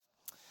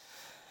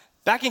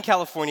Back in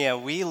California,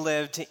 we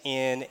lived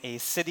in a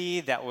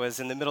city that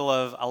was in the middle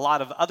of a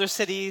lot of other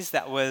cities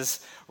that was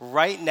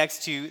right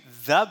next to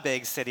the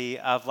big city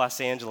of Los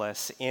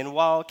Angeles. And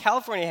while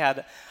California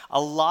had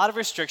a lot of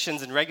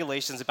restrictions and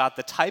regulations about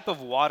the type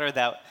of water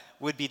that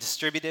would be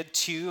distributed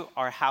to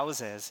our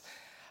houses,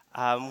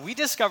 we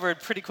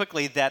discovered pretty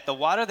quickly that the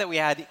water that we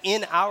had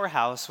in our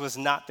house was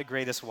not the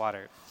greatest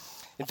water.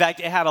 In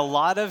fact, it had a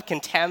lot of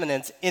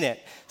contaminants in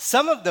it.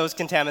 Some of those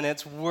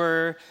contaminants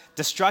were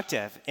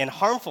destructive and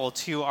harmful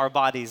to our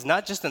bodies,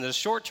 not just in the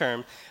short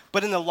term,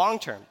 but in the long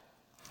term.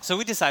 So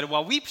we decided,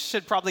 well, we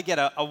should probably get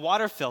a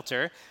water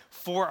filter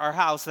for our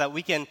house so that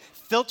we can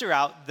filter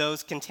out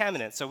those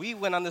contaminants. So we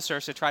went on the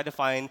search to try to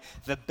find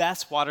the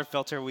best water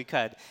filter we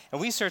could.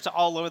 And we searched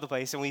all over the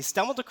place, and we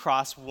stumbled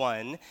across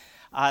one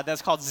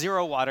that's called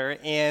Zero Water,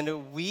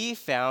 and we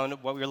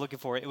found what we were looking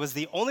for. It was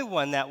the only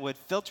one that would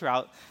filter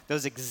out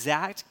those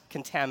exact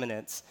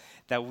contaminants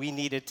that we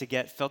needed to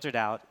get filtered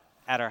out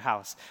at our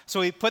house. So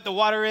we put the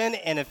water in,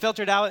 and it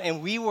filtered out,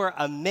 and we were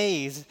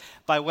amazed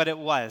by what it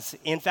was.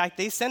 In fact,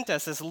 they sent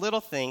us this little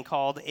thing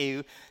called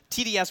a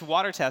TDS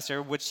water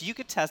tester, which you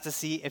could test to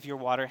see if your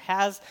water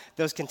has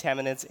those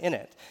contaminants in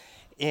it.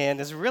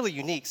 And it's really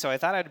unique, so I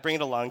thought I'd bring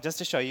it along just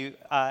to show you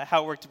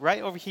how it worked.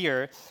 Right over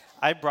here,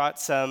 I brought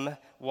some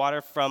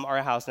water from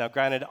our house. Now,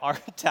 granted, our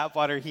tap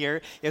water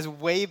here is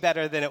way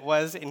better than it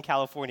was in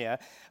California,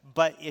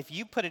 but if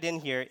you put it in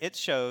here, it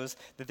shows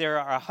that there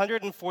are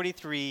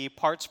 143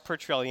 parts per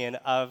trillion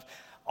of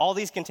all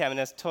these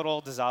contaminants,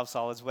 total dissolved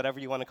solids, whatever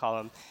you want to call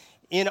them,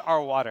 in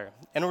our water.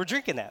 And we're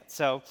drinking that.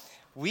 So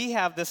we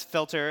have this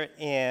filter,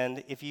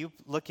 and if you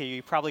look here,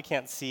 you probably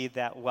can't see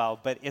that well,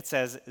 but it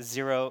says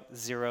 0,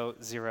 0,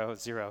 0,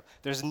 0.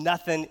 There's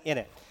nothing in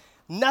it.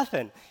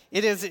 Nothing.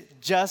 It is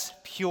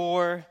just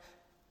pure,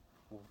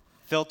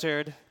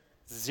 filtered,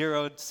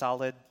 zeroed,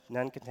 solid,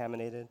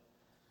 non-contaminated.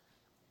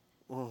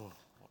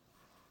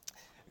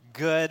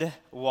 Good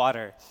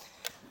water.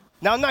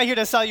 Now, I'm not here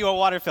to sell you a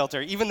water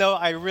filter, even though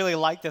I really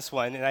like this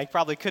one, and I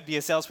probably could be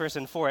a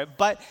salesperson for it,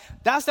 but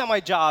that's not my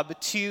job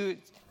to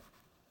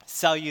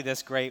sell you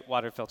this great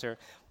water filter.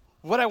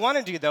 What I want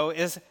to do, though,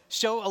 is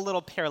show a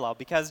little parallel,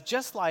 because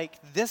just like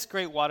this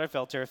great water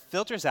filter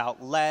filters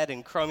out lead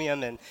and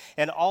chromium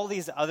and all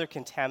these other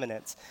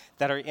contaminants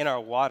that are in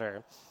our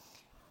water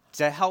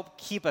to help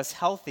keep us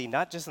healthy,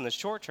 not just in the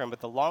short term,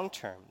 but the long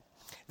term.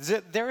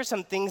 There are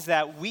some things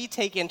that we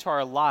take into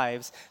our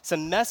lives,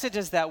 some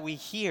messages that we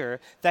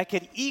hear that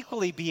could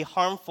equally be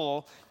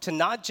harmful to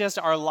not just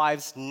our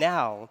lives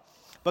now,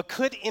 but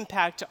could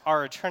impact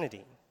our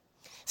eternity.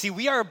 See,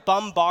 we are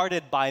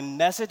bombarded by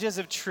messages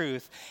of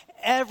truth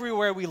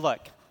everywhere we look,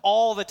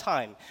 all the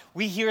time.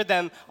 We hear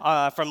them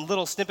from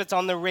little snippets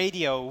on the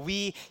radio.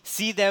 We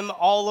see them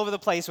all over the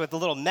place with the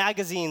little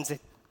magazines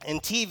and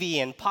TV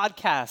and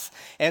podcasts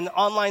and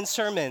online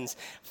sermons,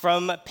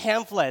 from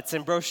pamphlets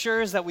and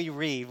brochures that we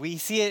read. We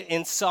see it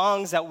in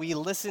songs that we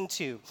listen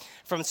to,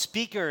 from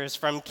speakers,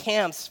 from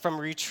camps,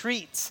 from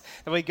retreats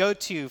that we go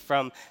to,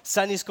 from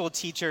Sunday school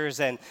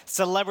teachers and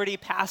celebrity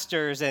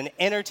pastors and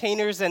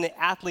entertainers and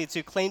athletes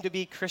who claim to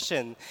be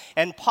Christian,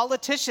 and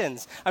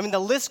politicians. I mean, the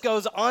list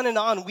goes on and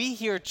on. We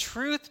hear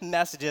truth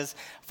messages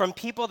from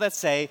people that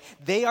say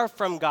they are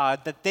from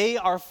God, that they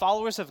are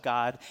followers of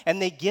God,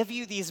 and they give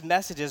you these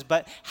messages.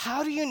 But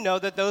how do you know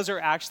that those are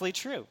actually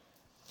true?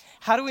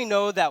 How do we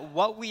know that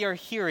what we are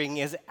hearing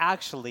is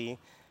actually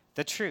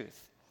the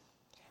truth?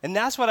 And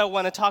that's what I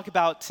want to talk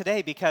about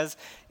today, because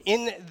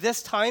in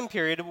this time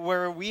period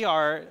where we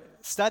are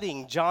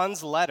studying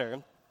John's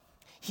letter,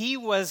 he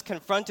was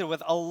confronted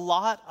with a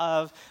lot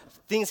of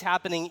things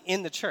happening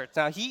in the church.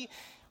 Now, he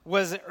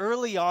was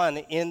early on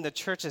in the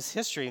church's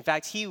history. In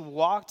fact, he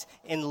walked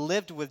and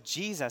lived with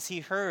Jesus. He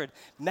heard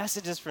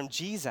messages from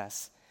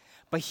Jesus.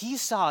 But he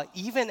saw,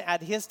 even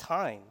at his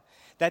time,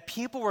 that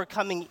people were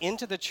coming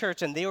into the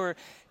church and they were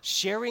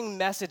sharing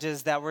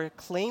messages that were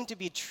claimed to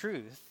be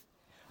truth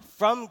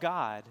from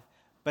God,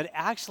 but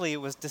actually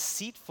it was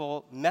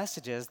deceitful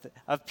messages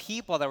of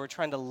people that were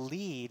trying to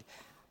lead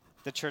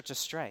the church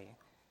astray.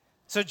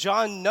 So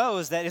John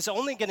knows that it's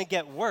only going to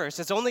get worse.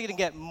 It's only going to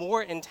get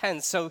more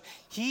intense. So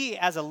he,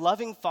 as a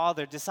loving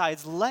father,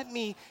 decides, let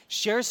me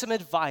share some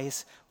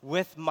advice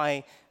with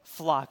my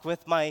flock,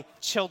 with my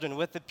children,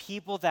 with the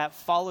people that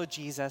follow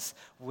Jesus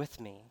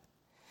with me.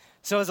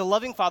 So as a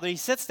loving father, he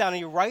sits down and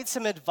he writes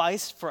some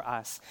advice for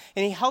us.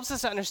 And he helps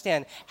us to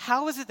understand,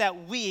 how is it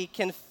that we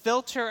can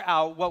filter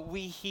out what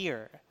we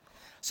hear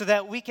so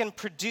that we can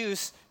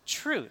produce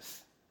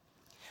truth,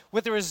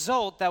 with the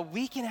result that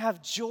we can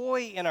have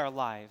joy in our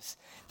lives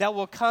that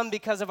will come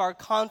because of our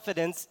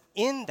confidence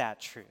in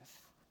that truth.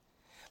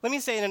 Let me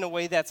say it in a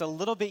way that's a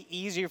little bit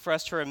easier for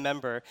us to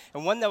remember,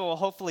 and one that will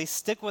hopefully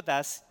stick with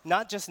us,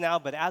 not just now,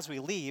 but as we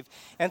leave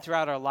and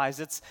throughout our lives.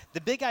 It's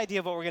the big idea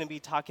of what we're going to be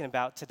talking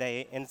about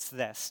today, and it's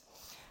this: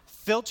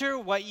 filter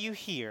what you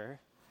hear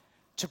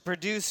to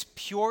produce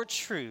pure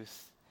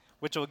truth,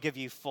 which will give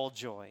you full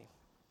joy.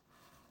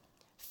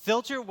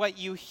 Filter what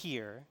you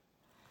hear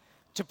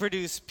to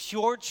produce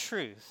pure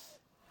truth,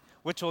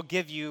 which will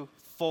give you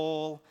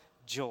full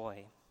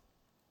joy.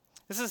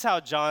 This is how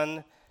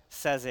John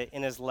says it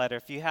in his letter.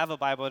 If you have a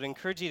Bible, I'd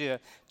encourage you to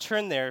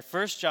turn there.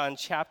 1 John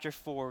chapter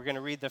 4. We're going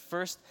to read the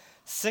first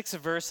 6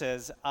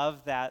 verses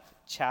of that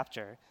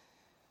chapter.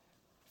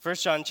 1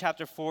 John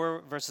chapter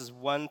 4, verses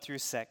 1 through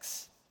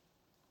 6.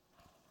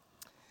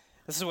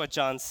 This is what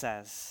John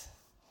says.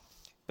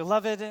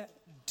 Beloved,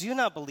 do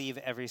not believe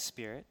every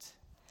spirit,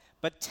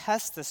 but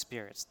test the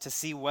spirits to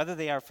see whether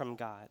they are from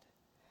God.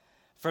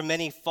 For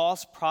many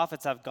false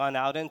prophets have gone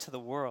out into the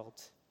world.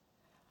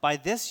 By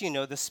this you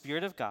know the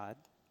Spirit of God.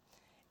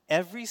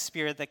 Every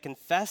spirit that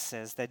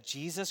confesses that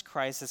Jesus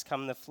Christ has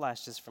come in the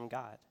flesh is from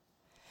God.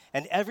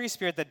 And every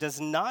spirit that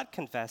does not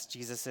confess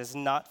Jesus is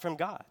not from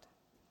God.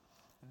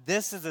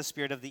 This is the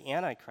spirit of the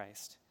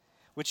Antichrist,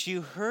 which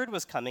you heard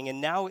was coming and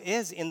now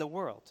is in the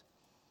world.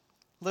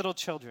 Little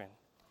children,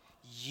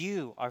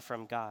 you are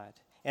from God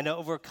and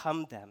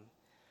overcome them.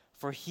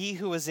 For he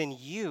who is in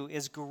you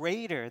is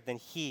greater than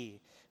he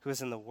who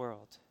is in the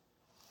world.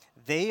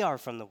 They are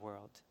from the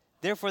world.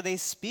 Therefore they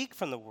speak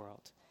from the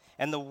world,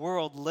 and the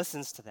world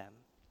listens to them.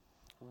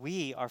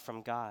 We are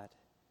from God.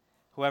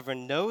 Whoever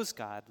knows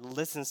God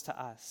listens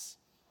to us.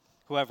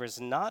 Whoever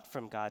is not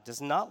from God does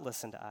not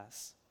listen to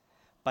us.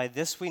 By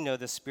this we know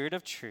the spirit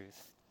of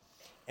truth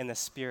and the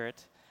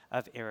spirit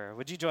of error.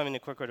 Would you join me in a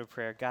quick word of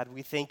prayer? God,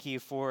 we thank you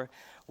for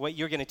what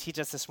you're going to teach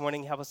us this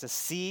morning. Help us to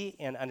see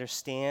and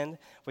understand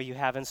what you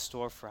have in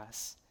store for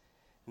us.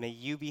 May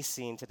you be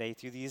seen today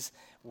through these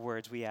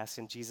words, we ask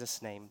in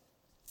Jesus' name.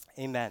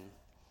 Amen.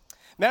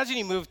 Imagine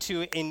you move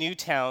to a new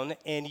town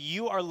and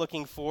you are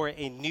looking for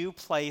a new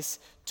place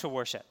to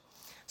worship.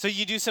 So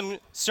you do some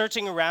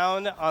searching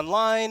around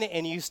online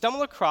and you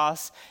stumble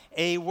across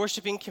a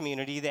worshiping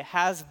community that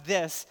has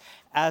this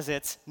as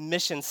its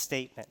mission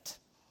statement.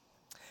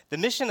 The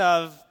mission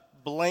of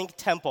blank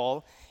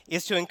temple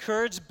is to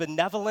encourage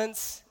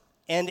benevolence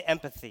and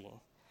empathy,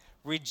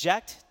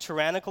 reject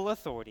tyrannical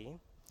authority,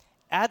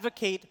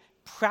 advocate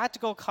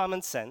practical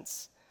common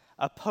sense,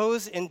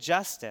 oppose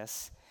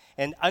injustice,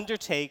 and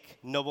undertake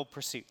noble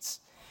pursuits.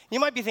 You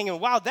might be thinking,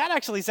 wow, that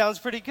actually sounds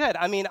pretty good.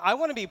 I mean, I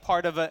want to be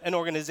part of an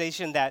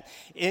organization that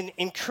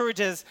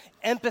encourages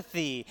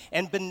empathy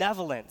and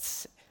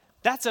benevolence.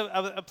 That's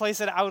a place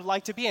that I would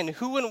like to be in.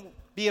 Who wouldn't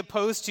be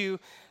opposed to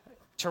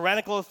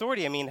tyrannical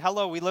authority? I mean,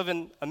 hello, we live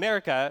in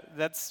America.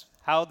 That's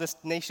how this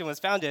nation was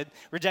founded,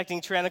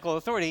 rejecting tyrannical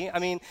authority. I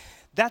mean,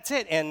 that's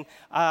it. And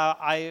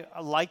I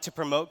like to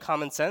promote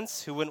common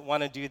sense. Who wouldn't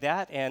want to do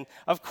that? And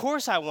of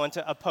course I want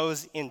to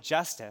oppose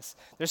injustice.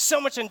 There's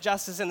so much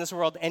injustice in this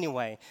world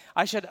anyway.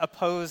 I should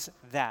oppose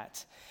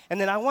that.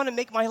 And then I want to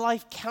make my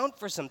life count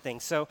for some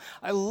things. So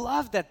I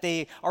love that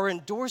they are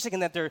endorsing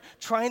and that they're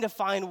trying to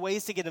find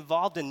ways to get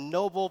involved in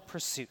noble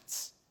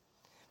pursuits.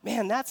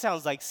 Man, that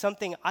sounds like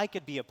something I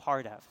could be a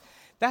part of.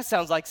 That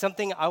sounds like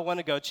something I want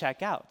to go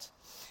check out.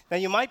 Now,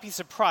 you might be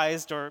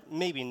surprised, or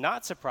maybe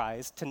not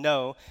surprised, to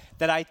know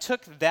that I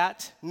took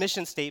that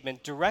mission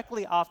statement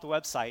directly off the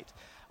website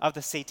of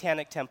the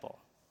Satanic Temple.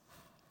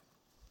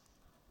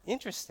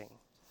 Interesting.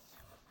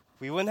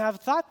 We wouldn't have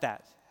thought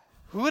that.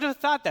 Who would have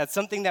thought that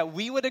something that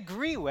we would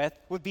agree with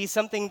would be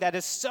something that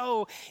is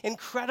so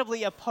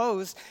incredibly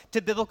opposed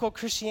to biblical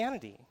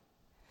Christianity?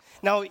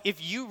 Now,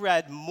 if you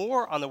read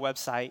more on the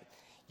website,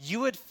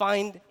 you would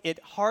find it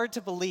hard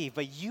to believe,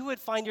 but you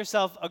would find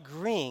yourself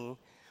agreeing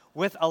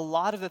with a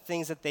lot of the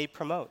things that they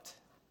promote.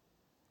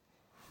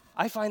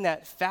 I find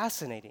that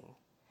fascinating.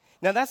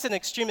 Now, that's an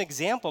extreme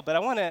example, but I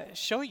want to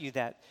show you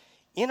that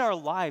in our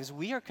lives,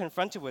 we are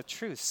confronted with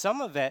truth.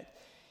 Some of it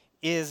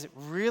is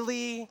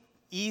really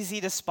easy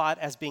to spot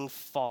as being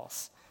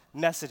false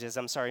messages.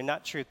 I'm sorry,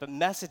 not truth, but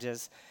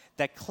messages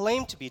that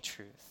claim to be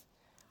truth.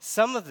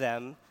 Some of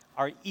them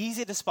are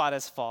easy to spot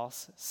as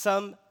false,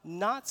 some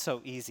not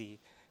so easy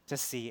to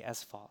see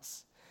as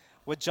false.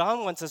 What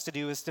John wants us to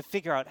do is to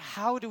figure out,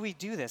 how do we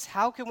do this?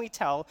 How can we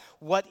tell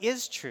what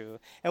is true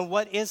and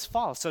what is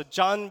false? So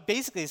John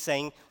basically is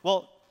saying,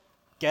 well,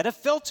 get a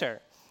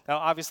filter. Now,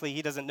 obviously,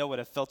 he doesn't know what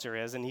a filter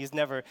is, and he's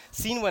never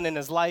seen one in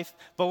his life.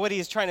 But what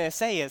he's trying to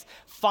say is,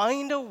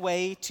 find a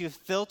way to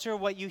filter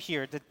what you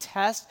hear, to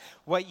test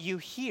what you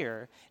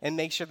hear, and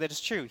make sure that it's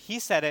true. He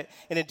said it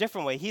in a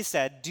different way. He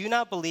said, do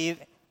not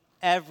believe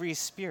every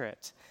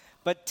spirit,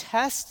 but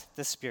test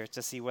the spirits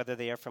to see whether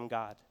they are from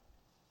God.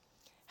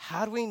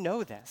 How do we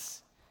know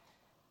this?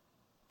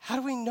 How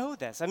do we know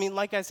this? I mean,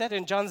 like I said,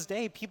 in John's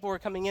day, people were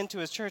coming into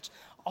his church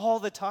all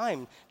the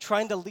time,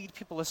 trying to lead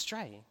people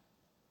astray.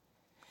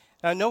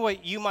 Now, I know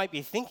what you might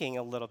be thinking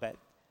a little bit.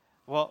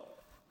 Well,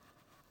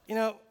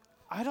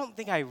 I don't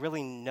think I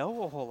really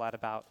know a whole lot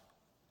about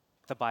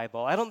the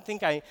Bible. I don't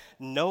think I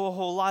know a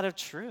whole lot of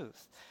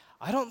truth.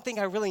 I don't think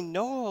I really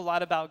know a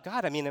lot about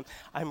God. I mean,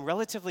 I'm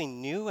relatively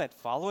new at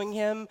following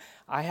him.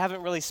 I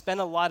haven't really spent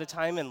a lot of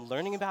time in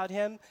learning about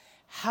him.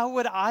 How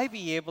would I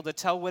be able to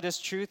tell what is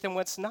truth and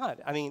what's not?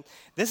 I mean,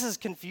 this is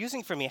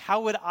confusing for me. How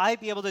would I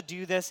be able to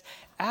do this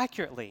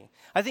accurately?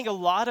 I think a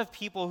lot of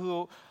people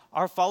who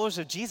are followers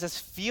of Jesus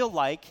feel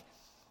like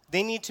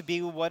they need to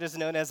be what is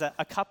known as a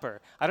cupper.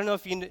 I don't know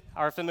if you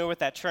are familiar with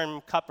that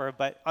term, cupper,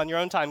 but on your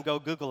own time, go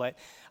Google it.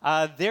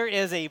 There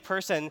is a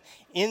person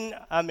in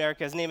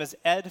America, his name is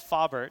Ed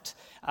Faubert.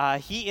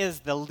 He is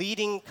the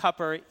leading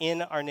cupper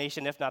in our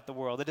nation, if not the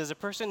world. It is a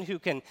person who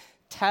can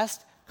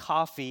test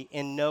coffee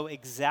and know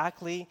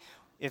exactly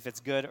if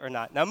it's good or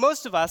not. Now,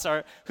 most of us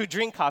who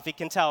drink coffee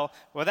can tell,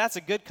 well, that's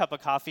a good cup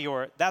of coffee,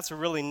 or that's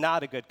really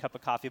not a good cup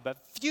of coffee. But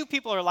few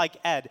people are like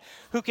Ed,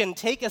 who can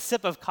take a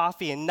sip of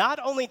coffee and not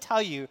only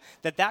tell you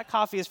that that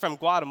coffee is from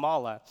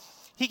Guatemala,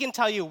 he can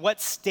tell you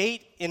what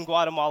state in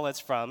Guatemala it's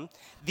from,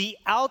 the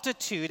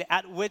altitude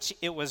at which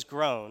it was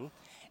grown,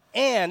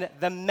 and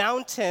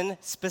the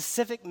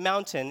specific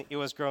mountain it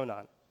was grown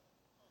on.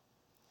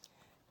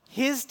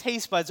 His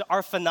taste buds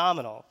are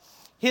phenomenal.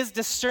 His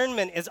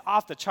discernment is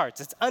off the charts.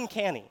 It's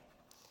uncanny.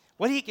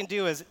 What he can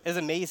do is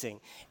amazing.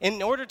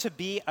 In order to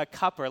be a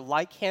cupper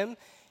like him,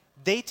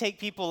 they take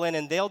people in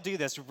and they'll do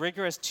this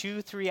rigorous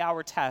 2-3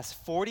 hour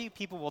test. 40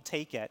 people will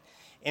take it,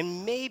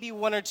 and maybe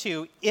 1 or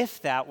 2,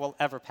 if that, will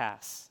ever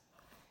pass.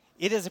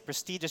 It is a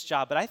prestigious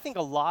job, but I think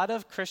a lot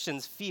of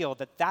Christians feel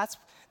that that's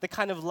the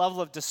kind of level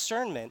of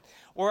discernment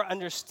or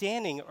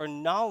understanding or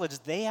knowledge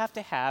they have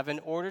to have in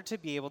order to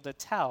be able to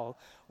tell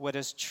what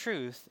is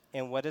truth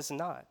and what is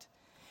not.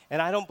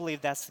 And I don't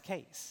believe that's the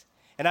case.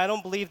 And I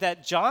don't believe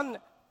that John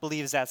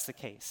believes that's the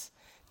case.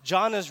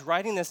 John is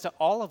writing this to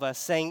all of us,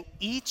 saying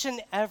each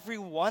and every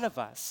one of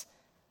us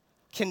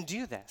can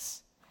do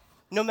this.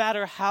 No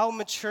matter how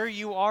mature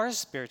you are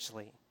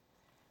spiritually,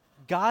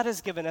 God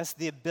has given us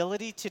the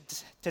ability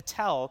to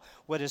tell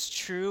what is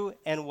true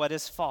and what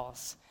is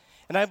false.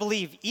 And I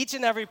believe each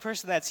and every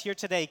person that's here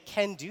today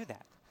can do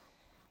that.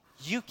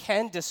 You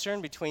can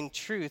discern between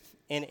truth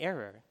and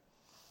error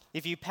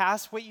if you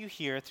pass what you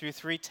hear through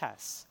 3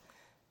 tests.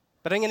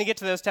 But I'm going to get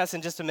to those tests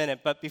in just a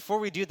minute. But before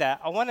we do that,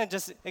 I want to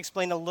just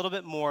explain a little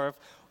bit more of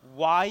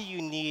why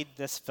you need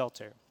this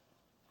filter.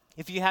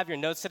 If you have your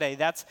notes today,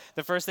 that's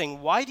the first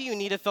thing. Why do you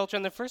need a filter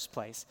in the first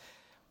place?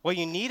 Well,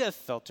 you need a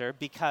filter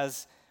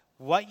because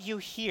what you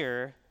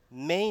hear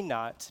may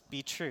not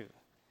be true.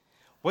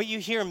 What you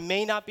hear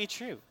may not be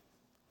true.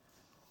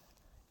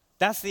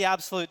 That's the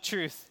absolute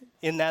truth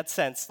in that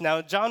sense.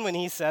 Now, John, when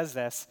he says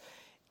this,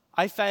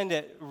 I find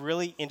it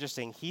really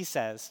interesting. He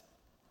says,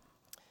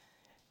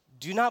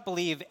 "Do not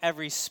believe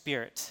every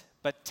spirit,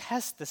 but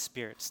test the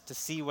spirits to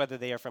see whether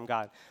they are from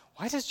God."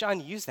 Why does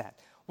John use that?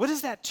 What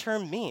does that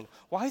term mean?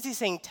 Why is he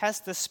saying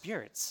test the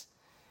spirits?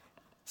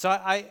 So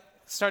I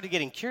started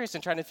getting curious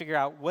and trying to figure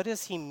out what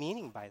is he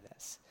meaning by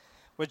this.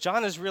 What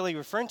John is really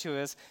referring to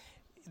is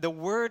the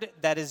word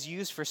that is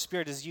used for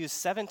spirit is used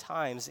 7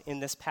 times in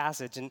this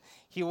passage. And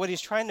what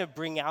he's trying to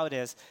bring out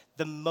is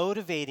the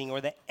motivating or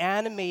the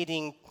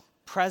animating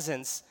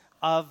presence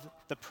of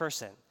the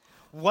person.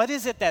 What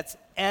is it that's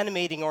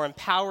animating or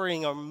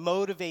empowering or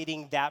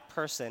motivating that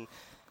person?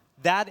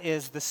 That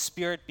is the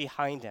spirit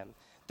behind him.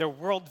 Their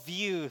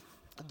worldview,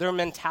 their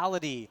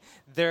mentality,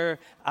 their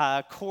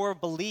core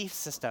belief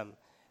system.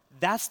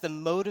 That's the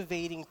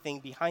motivating thing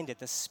behind it,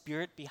 the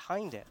spirit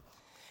behind it.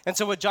 And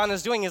so what John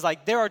is doing is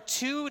like, there are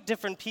 2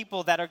 different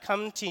people that are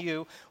coming to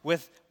you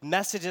with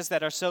messages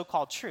that are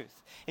so-called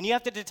truth. And you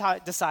have to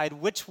decide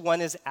which one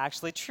is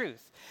actually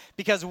truth.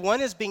 Because one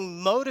is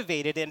being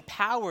motivated,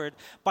 empowered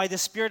by the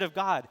Spirit of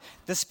God.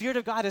 The Spirit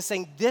of God is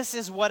saying, this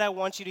is what I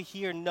want you to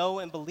hear, know,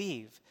 and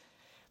believe.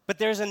 But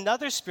there's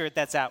another spirit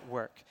that's at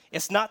work.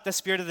 It's not the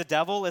spirit of the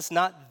devil. It's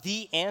not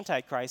the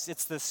Antichrist.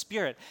 It's the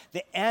spirit,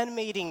 the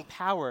animating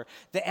power,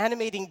 the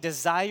animating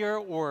desire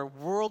or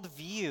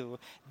worldview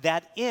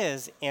that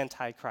is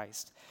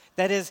Antichrist,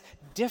 that is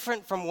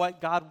different from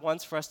what God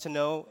wants for us to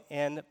know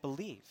and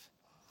believe.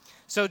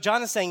 So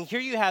John is saying, here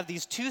you have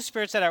these 2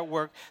 spirits that are at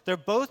work. They're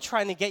both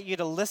trying to get you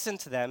to listen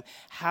to them.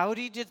 How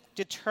do you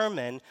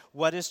determine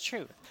what is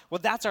truth?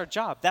 Well, that's our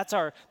job. That's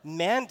our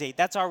mandate.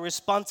 That's our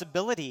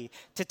responsibility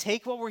to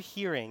take what we're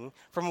hearing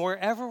from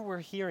wherever we're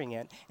hearing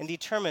it and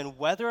determine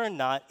whether or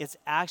not it's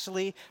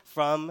actually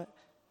from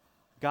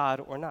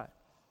God or not.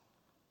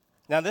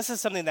 Now, this is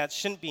something that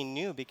shouldn't be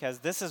new because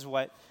this is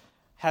what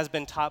has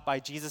been taught by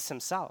Jesus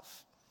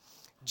himself.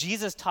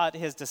 Jesus taught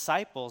his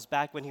disciples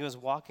back when he was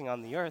walking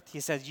on the earth. He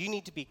said, you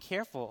need to be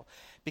careful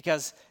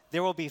because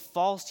there will be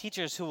false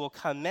teachers who will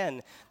come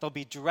in. They'll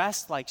be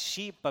dressed like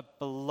sheep, but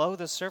below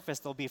the surface,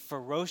 they'll be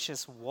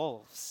ferocious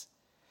wolves.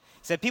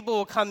 He said, people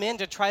will come in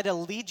to try to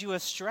lead you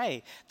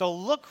astray. They'll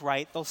look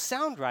right, they'll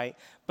sound right,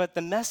 but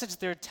the message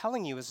they're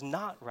telling you is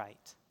not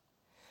right.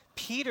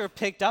 Peter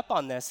picked up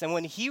on this, and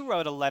when he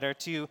wrote a letter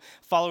to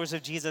followers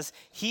of Jesus,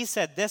 he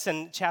said this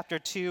in chapter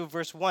 2,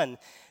 verse 1,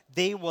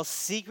 they will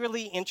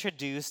secretly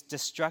introduce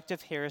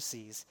destructive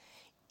heresies,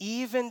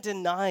 even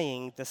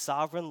denying the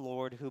sovereign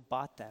Lord who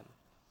bought them.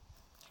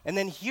 And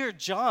then here,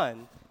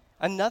 John,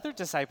 another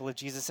disciple of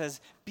Jesus,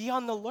 says, be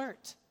on the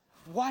alert.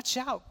 Watch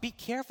out. Be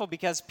careful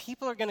because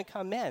people are going to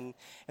come in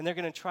and they're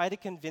going to try to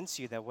convince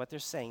you that what they're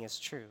saying is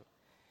true.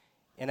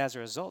 And as a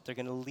result, they're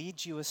going to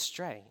lead you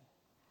astray.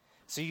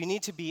 So you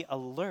need to be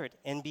alert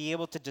and be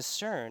able to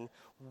discern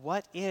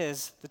what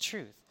is the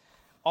truth.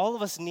 all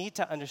of us need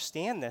to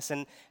understand this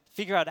and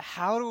figure out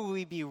how do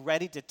we be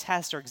ready to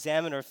test or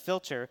examine or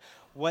filter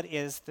what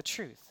is the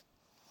truth.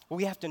 Well,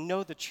 we have to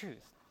know the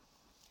truth.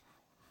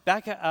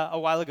 Back a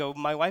while ago,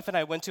 my wife and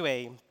I went to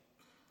an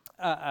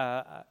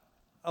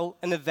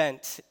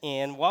event,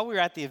 and while we were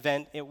at the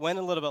event, it went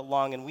a little bit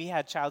long, and we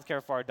had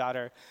childcare for our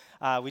daughter.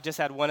 We just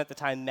had one at the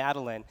time,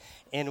 Madeline,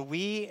 and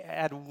we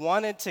had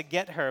wanted to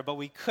get her, but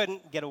we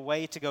couldn't get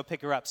away to go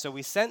pick her up. So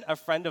we sent a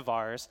friend of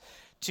ours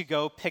to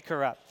go pick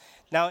her up.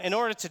 Now, in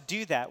order to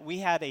do that, we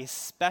had a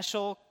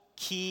special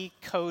key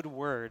code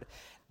word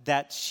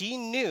that she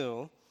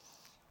knew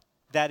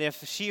that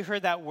if she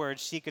heard that word,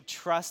 she could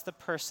trust the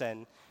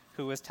person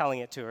who was telling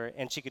it to her,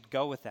 and she could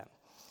go with them.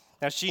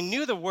 Now, she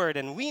knew the word,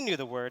 and we knew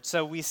the word,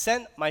 so we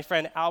sent my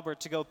friend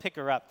Albert to go pick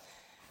her up.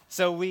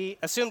 So we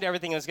assumed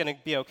everything was going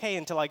to be okay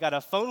until I got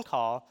a phone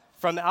call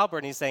from Albert,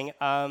 and he's saying,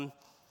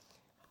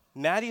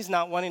 Maddie's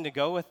not wanting to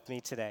go with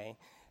me today.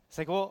 It's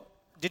like, well,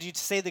 did you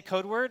say the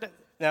code word?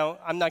 Now,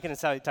 I'm not going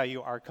to tell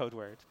you our code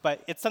word,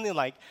 but it's something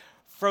like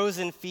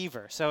frozen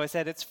fever. So I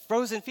said, it's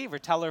frozen fever.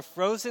 Tell her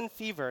frozen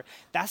fever.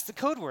 That's the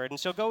code word, and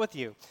she'll go with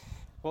you.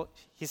 Well,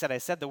 he said, I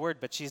said the word,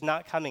 but she's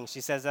not coming.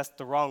 She says that's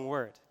the wrong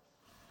word.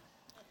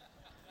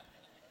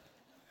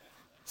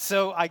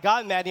 So I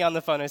got Maddie on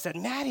the phone. I said,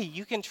 Maddie,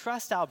 you can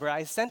trust Albert.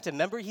 I sent him.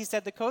 Remember, he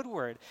said the code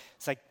word.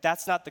 It's like,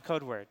 that's not the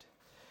code word.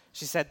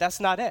 She said, that's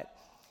not it.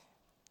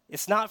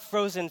 It's not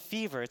frozen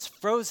fever. It's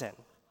frozen.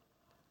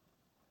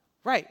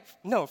 Right.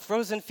 No,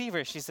 frozen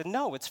fever. She said,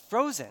 no, it's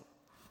frozen.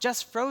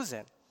 Just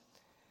frozen. I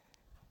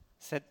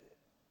said,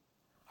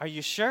 are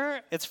you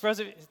sure it's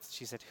frozen?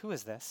 She said, who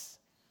is this?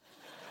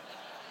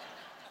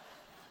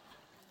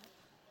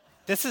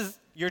 This is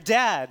your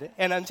dad,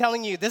 and I'm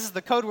telling you, this is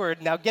the code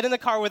word. Now get in the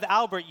car with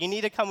Albert. You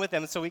need to come with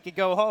him so we could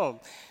go home.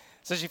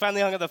 So she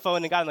finally hung up the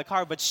phone and got in the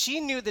car, but she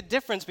knew the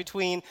difference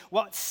between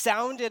what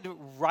sounded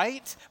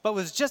right but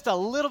was just a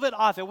little bit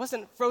off. It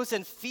wasn't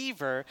frozen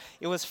fever,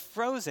 it was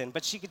frozen,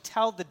 but she could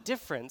tell the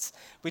difference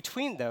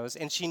between those,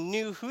 and she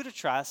knew who to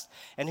trust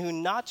and who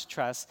not to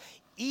trust,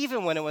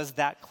 even when it was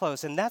that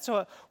close. And that's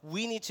what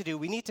we need to do.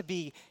 We need to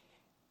be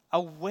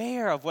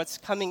aware of what's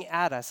coming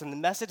at us and the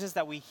messages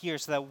that we hear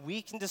so that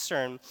we can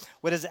discern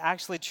what is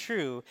actually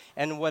true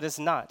and what is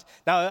not.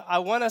 Now, I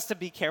want us to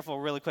be careful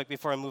really quick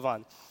before I move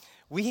on.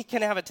 We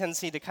can have a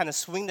tendency to kind of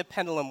swing the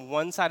pendulum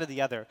one side or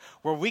the other,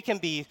 where we can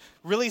be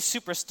really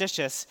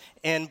superstitious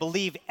and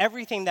believe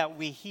everything that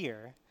we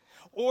hear,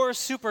 or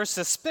super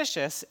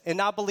suspicious and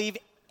not believe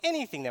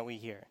anything that we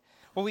hear.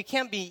 Well, we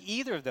can't be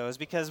either of those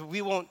because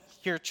we won't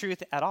hear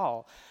truth at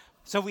all.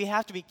 So we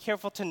have to be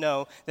careful to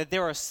know that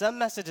there are some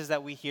messages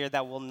that we hear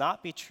that will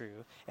not be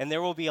true, and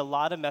there will be a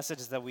lot of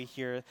messages that we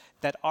hear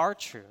that are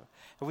true.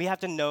 And we have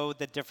to know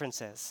the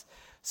differences.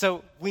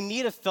 So we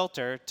need a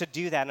filter to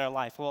do that in our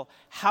life. Well,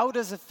 how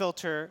does a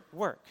filter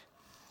work?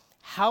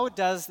 How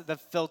does the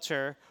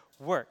filter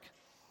work?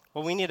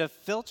 Well, we need to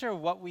filter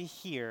what we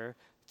hear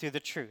through the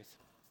truth.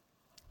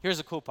 Here's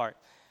the cool part.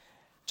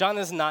 John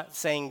is not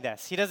saying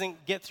this. He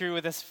doesn't get through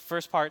with this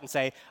first part and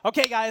say,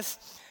 okay, guys,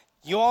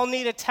 you all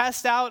need to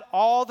test out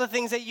all the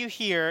things that you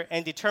hear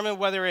and determine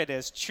whether it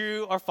is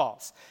true or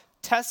false.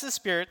 Test the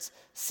spirits,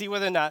 see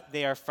whether or not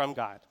they are from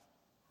God.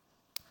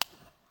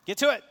 Get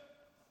to it.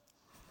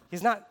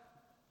 He's not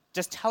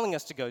just telling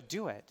us to go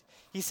do it.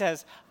 He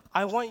says,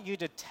 I want you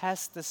to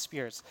test the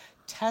spirits.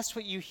 Test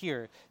what you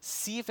hear.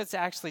 See if it's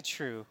actually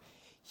true.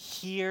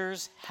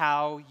 Here's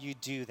how you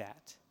do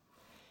that.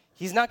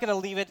 He's not going to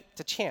leave it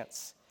to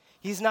chance.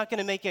 He's not going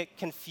to make it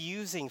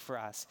confusing for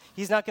us.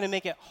 He's not going to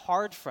make it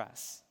hard for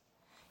us.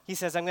 He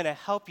says, I'm going to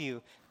help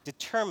you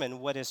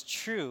determine what is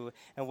true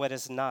and what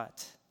is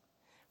not.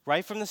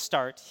 Right from the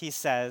start, he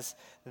says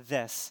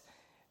this.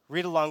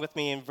 Read along with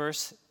me in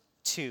verse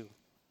 2.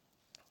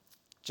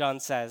 John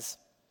says,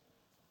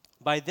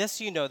 by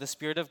this you know the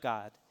Spirit of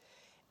God.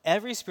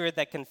 Every spirit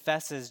that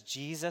confesses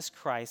Jesus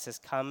Christ has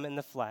come in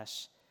the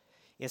flesh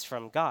is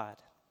from God.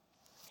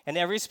 And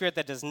every spirit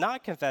that does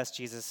not confess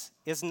Jesus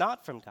is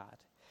not from God.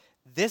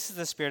 This is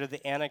the spirit of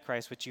the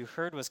Antichrist, which you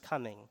heard was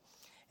coming,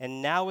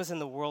 and now is in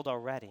the world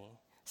already.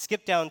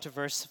 Skip down to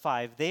verse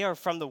 5. They are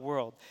from the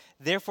world,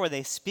 therefore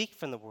they speak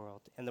from the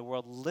world, and the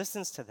world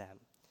listens to them.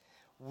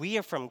 We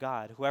are from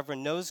God. Whoever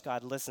knows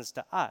God listens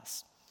to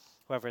us.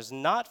 Whoever is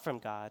not from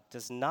God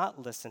does not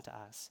listen to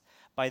us.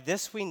 By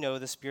this we know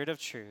the spirit of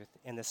truth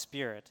and the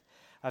spirit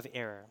of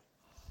error.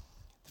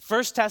 The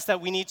first test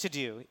that we need to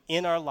do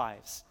in our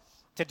lives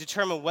to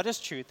determine what is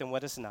truth and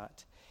what is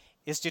not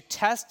is to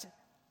test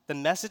the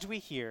message we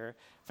hear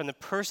from the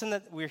person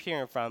that we're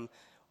hearing from.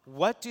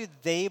 What do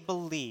they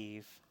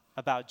believe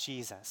about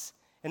Jesus?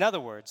 In other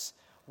words,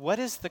 what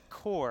is the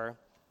core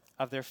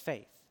of their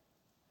faith?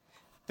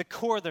 The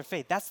core of their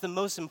faith, that's the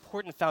most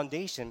important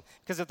foundation,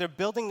 because if they're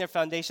building their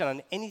foundation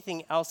on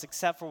anything else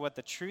except for what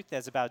the truth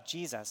is about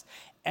Jesus,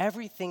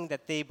 everything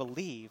that they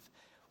believe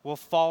will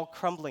fall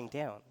crumbling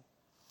down.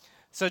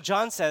 So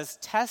John says,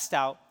 test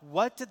out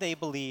what did they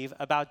believe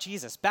about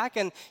Jesus. Back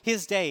in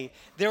his day,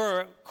 there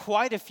were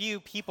quite a few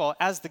people,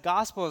 as the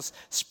gospel is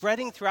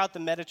spreading throughout the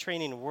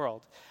Mediterranean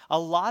world. A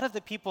lot of the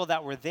people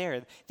that were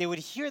there, they would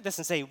hear this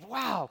and say,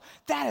 wow,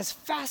 that is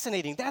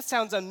fascinating. That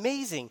sounds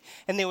amazing.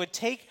 And they would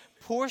take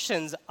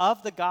portions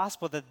of the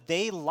gospel that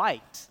they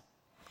liked,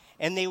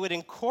 and they would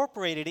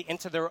incorporate it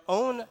into their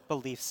own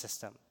belief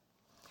system.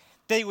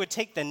 They would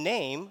take the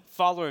name,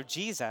 follower of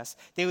Jesus.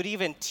 They would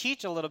even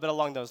teach a little bit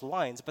along those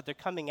lines, but they're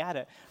coming at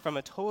it from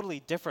a totally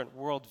different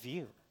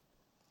worldview.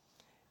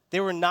 They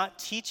were not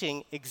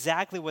teaching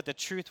exactly what the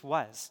truth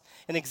was.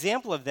 An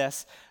example of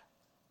this,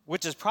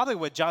 which is probably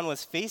what John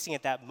was facing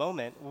at that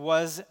moment,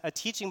 was a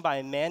teaching by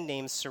a man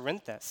named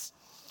Cerinthus.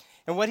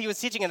 And what he was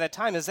teaching at that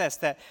time is this,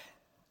 that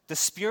the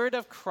Spirit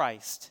of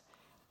Christ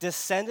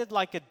descended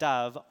like a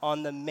dove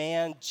on the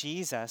man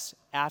Jesus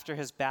after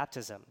his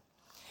baptism,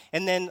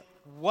 and then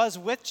was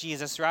with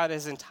Jesus throughout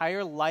his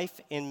entire life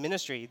in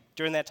ministry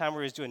during that time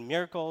where he was doing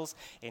miracles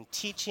and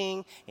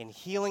teaching and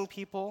healing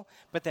people.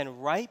 But then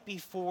right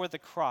before the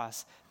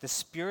cross, the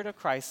Spirit of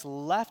Christ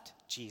left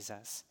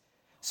Jesus.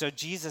 So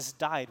Jesus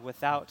died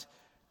without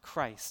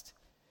Christ.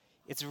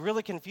 It's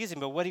really confusing,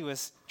 but what he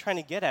was trying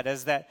to get at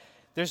is that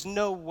there's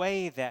no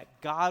way that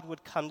God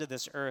would come to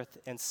this earth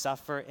and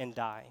suffer and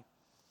die.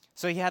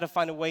 So he had to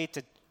find a way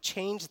to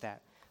change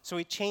that. So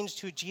he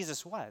changed who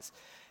Jesus was.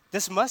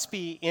 This must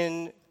be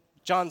in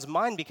John's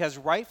mind, because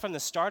right from the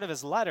start of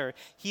his letter,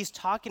 he's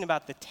talking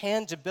about the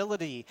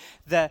tangibility,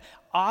 the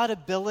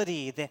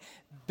audibility, the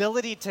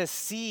ability to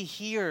see,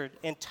 hear,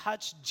 and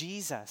touch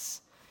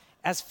Jesus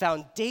as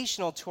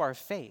foundational to our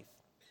faith.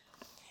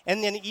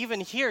 And then even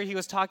here, he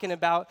was talking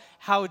about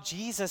how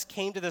Jesus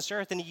came to this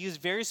earth, and he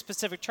used very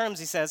specific terms.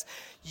 He says,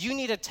 you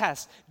need a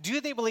test. Do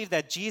they believe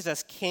that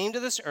Jesus came to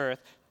this earth,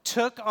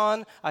 took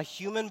on a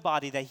human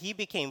body, that he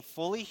became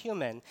fully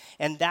human,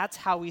 and that's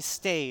how he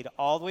stayed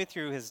all the way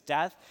through his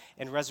death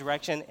and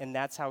resurrection, and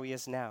that's how he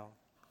is now?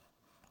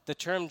 The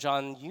term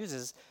John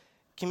uses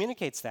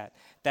communicates that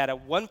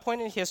at one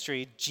point in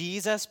history,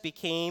 Jesus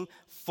became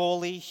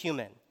fully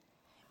human,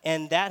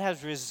 and that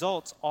has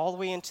results all the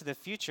way into the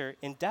future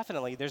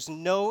indefinitely. There's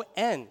no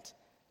end.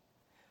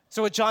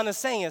 So what John is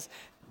saying is,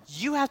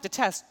 you have to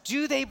test,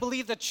 do they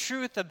believe the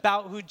truth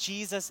about who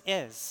Jesus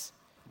is?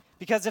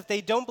 Because if they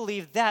don't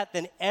believe that,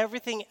 then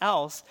everything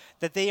else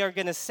that they are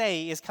going to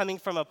say is coming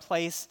from a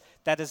place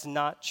that is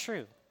not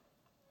true.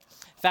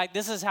 In fact,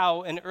 this is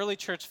how an early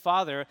church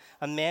father,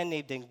 a man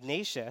named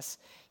Ignatius,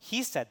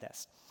 he said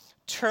this: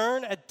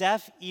 turn a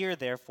deaf ear,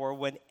 therefore,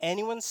 when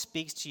anyone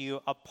speaks to you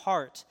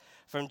apart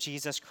from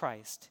Jesus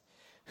Christ,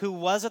 who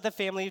was of the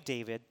family of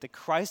David, the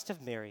Christ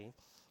of Mary,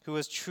 who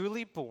was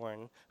truly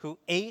born, who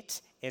ate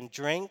and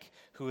drank,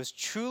 who was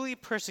truly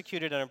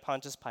persecuted under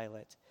Pontius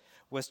Pilate,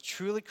 was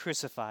truly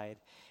crucified,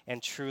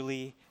 and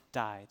truly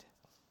died.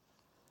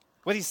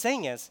 What he's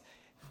saying is,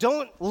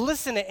 don't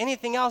listen to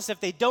anything else if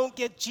they don't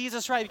get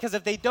Jesus right, because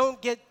if they don't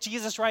get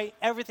Jesus right,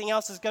 everything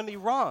else is going to be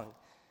wrong.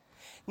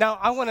 Now,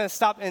 I want to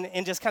stop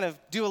and just kind of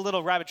do a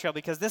little rabbit trail,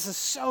 because this is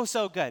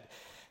so good.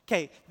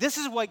 Okay, this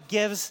is what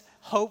gives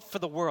hope for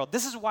the world.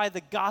 This is why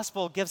the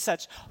gospel gives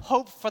such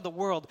hope for the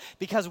world,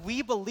 because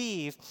we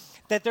believe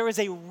that there is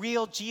a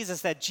real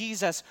Jesus, that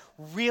Jesus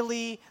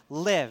really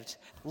lived.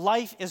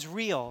 Life is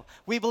real.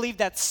 We believe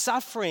that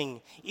suffering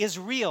is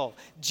real.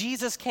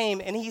 Jesus came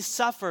and he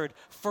suffered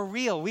for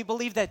real. We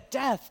believe that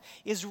death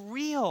is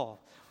real.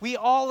 We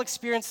all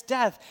experience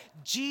death.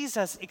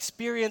 Jesus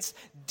experienced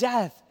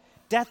death.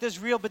 Death is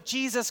real, but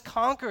Jesus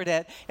conquered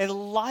it, and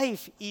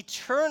life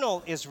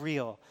eternal is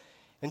real.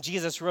 And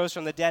Jesus rose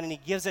from the dead, and he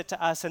gives it to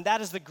us. And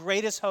that is the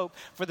greatest hope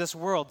for this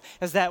world,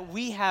 is that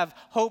we have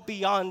hope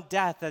beyond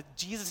death, that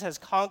Jesus has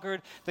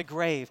conquered the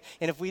grave.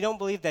 And if we don't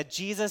believe that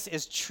Jesus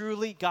is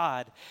truly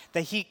God,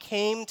 that he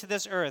came to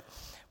this earth,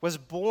 was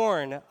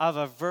born of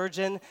a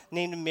virgin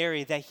named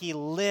Mary, that he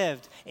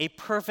lived a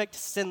perfect,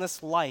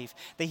 sinless life,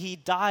 that he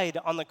died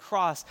on the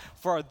cross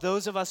for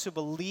those of us who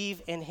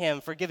believe in him,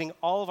 forgiving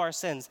all of our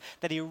sins,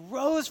 that he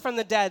rose from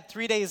the dead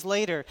 3 days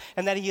later,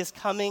 and that he is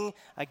coming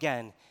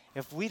again.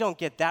 If we don't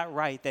get that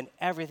right, then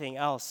everything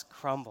else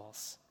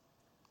crumbles.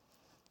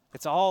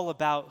 It's all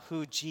about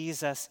who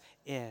Jesus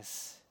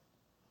is.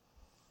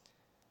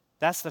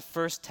 That's the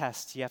first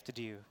test you have to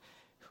do.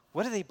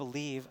 What do they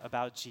believe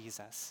about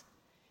Jesus?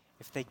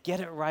 If they get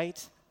it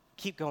right,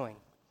 keep going.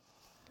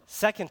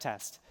 Second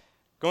test,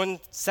 going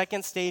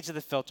second stage of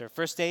the filter.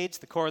 First stage,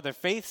 the core of their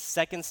faith.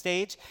 Second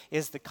stage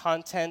is the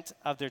content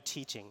of their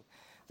teaching.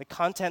 The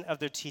content of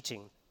their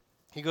teaching.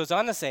 He goes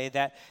on to say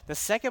that the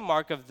second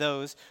mark of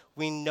those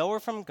we know are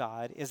from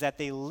God is that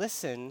they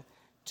listen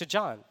to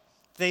John.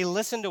 They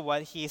listen to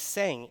what he is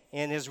saying,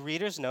 and his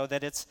readers know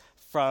that it's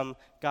from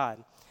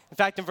God. In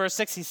fact, in verse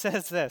 6, he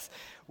says this: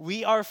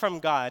 we are from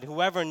God.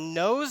 Whoever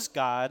knows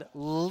God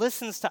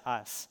listens to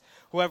us.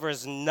 Whoever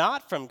is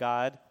not from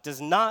God does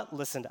not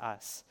listen to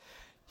us.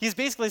 He's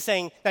basically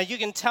saying, now you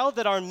can tell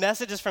that our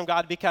message is from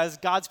God because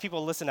God's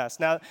people listen to us.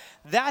 Now,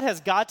 that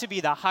has got to be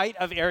the height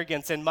of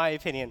arrogance, in my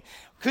opinion.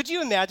 Could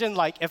you imagine,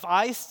 like, if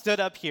I stood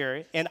up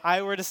here and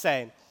I were to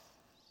say,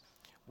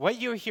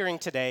 what you're hearing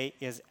today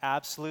is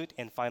absolute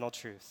and final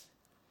truth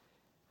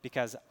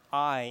because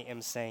I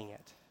am saying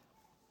it.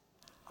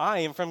 I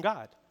am from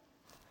God.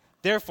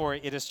 Therefore,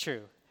 it is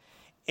true.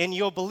 And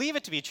you'll believe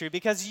it to be true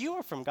because you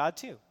are from God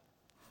too.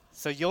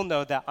 So you'll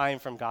know that I am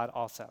from God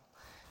also.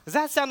 Does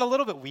that sound a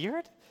little bit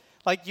weird?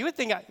 Like, you would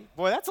think,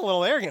 boy, that's a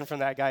little arrogant from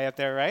that guy up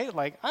there, right?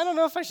 Like, I don't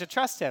know if I should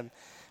trust him.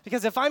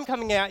 Because if I'm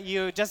coming at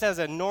you just as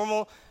a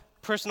normal,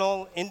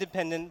 personal,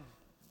 independent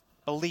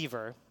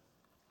believer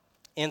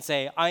and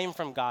say, I am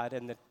from God,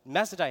 and the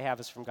message I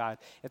have is from God,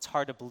 it's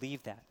hard to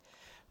believe that.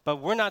 But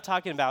we're not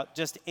talking about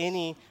just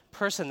any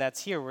person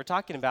that's here. We're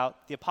talking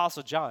about the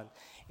Apostle John.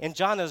 And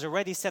John has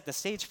already set the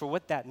stage for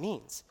what that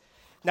means.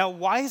 Now,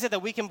 why is it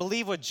that we can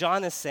believe what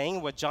John is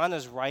saying, what John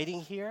is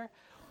writing here?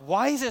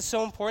 Why is it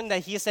so important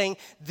that he is saying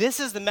this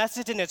is the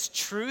message and it's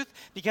truth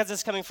because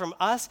it's coming from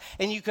us,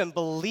 and you can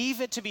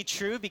believe it to be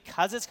true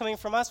because it's coming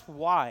from us?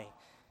 Why?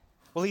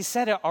 Well, he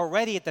said it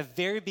already at the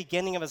very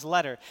beginning of his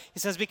letter. He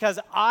says, because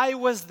I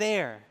was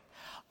there.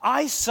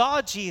 I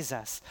saw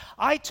Jesus.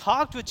 I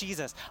talked with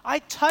Jesus. I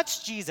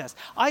touched Jesus.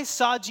 I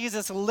saw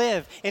Jesus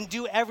live and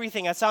do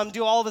everything. I saw him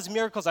do all of his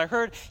miracles. I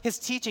heard his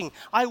teaching.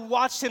 I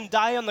watched him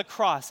die on the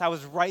cross. I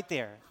was right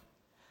there.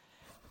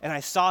 And I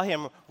saw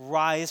him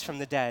rise from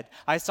the dead.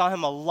 I saw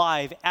him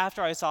alive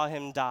after I saw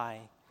him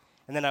die.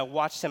 And then I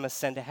watched him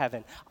ascend to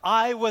heaven.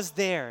 I was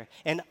there,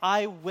 an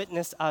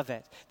eyewitness of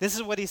it. This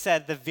is what he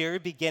said at the very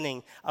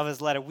beginning of his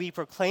letter. We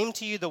proclaim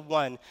to you the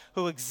one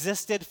who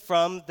existed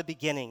from the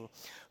beginning,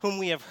 whom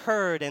we have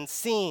heard and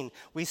seen.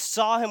 We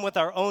saw him with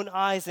our own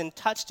eyes and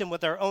touched him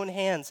with our own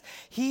hands.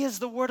 He is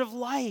the word of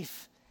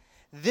life.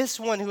 This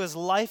one who is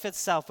life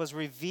itself was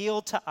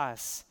revealed to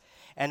us,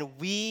 and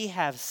we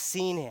have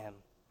seen him.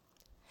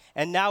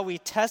 And now we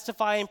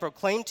testify and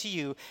proclaim to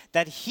you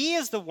that he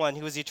is the one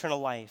who is eternal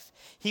life.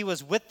 He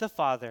was with the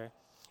Father,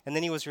 and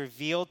then he was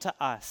revealed to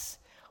us.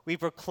 We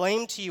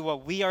proclaim to you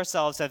what we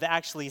ourselves have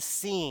actually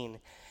seen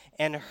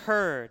and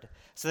heard,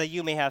 so that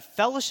you may have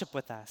fellowship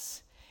with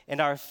us.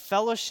 And our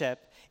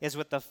fellowship is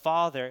with the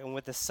Father and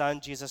with the Son,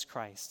 Jesus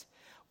Christ.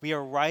 We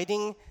are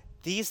writing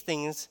these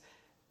things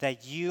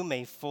that you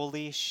may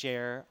fully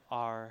share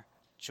our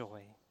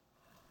joy.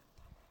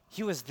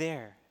 He was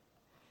there.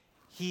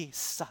 He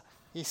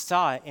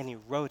saw it and he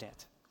wrote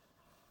it.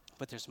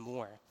 But there's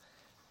more.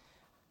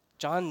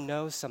 John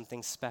knows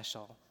something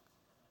special.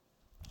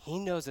 He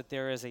knows that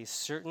there is a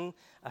certain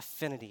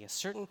affinity, a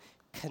certain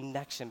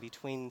connection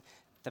between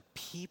the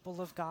people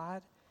of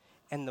God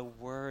and the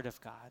Word of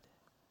God.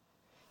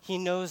 He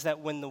knows that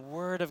when the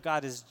Word of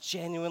God is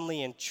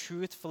genuinely and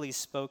truthfully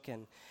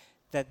spoken,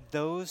 that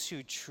those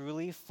who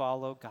truly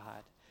follow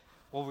God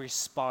will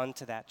respond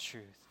to that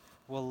truth,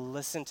 will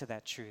listen to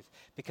that truth,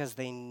 because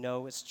they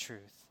know it's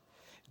truth.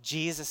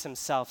 Jesus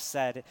himself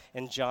said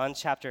in John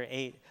chapter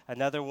 8,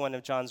 another one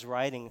of John's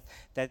writing,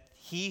 that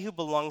he who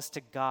belongs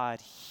to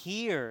God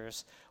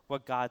hears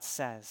what God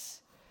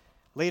says.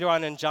 Later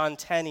on in John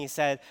 10, he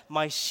said,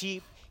 my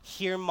sheep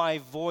hear my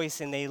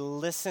voice and they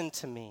listen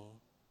to me.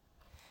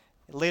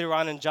 Later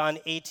on in John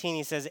 18,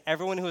 he says,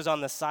 everyone who is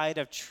on the side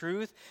of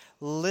truth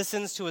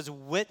listens to his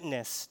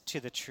witness to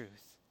the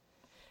truth.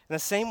 In the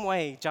same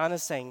way, John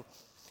is saying,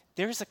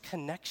 there's a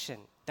connection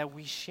that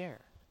we share.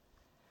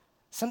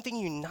 Something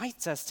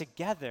unites us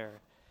together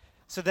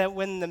so that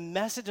when the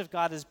message of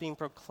God is being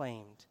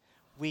proclaimed,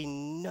 we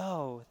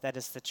know that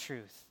it's the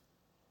truth.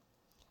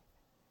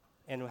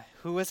 And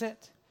who is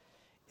it?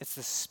 It's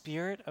the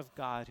Spirit of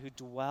God who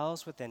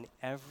dwells within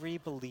every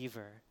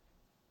believer,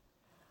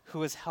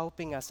 who is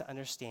helping us to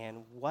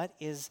understand what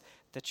is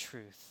the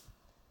truth.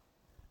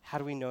 How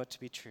do we know it to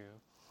be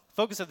true? The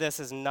focus of this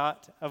is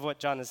not, of what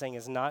John is saying,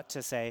 is not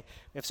to say,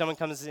 if someone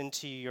comes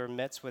into your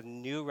midst with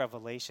new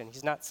revelation,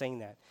 he's not saying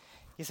that.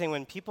 He's saying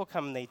when people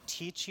come and they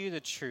teach you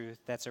the truth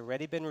that's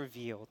already been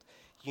revealed,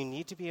 you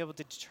need to be able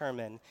to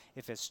determine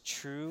if it's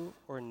true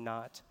or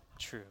not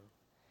true.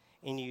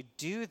 And you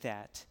do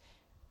that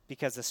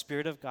because the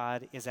Spirit of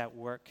God is at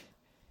work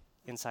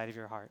inside of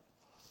your heart.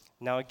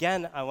 Now,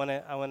 again, I want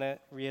to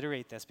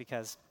reiterate this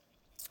because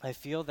I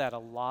feel that a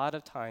lot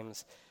of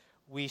times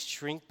we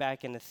shrink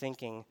back into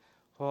thinking,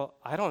 well,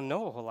 I don't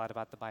know a whole lot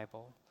about the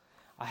Bible.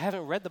 I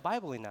haven't read the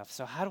Bible enough,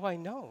 so how do I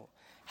know?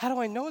 How do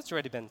I know it's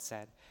already been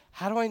said?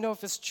 How do I know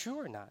if it's true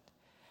or not?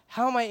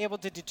 How am I able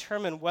to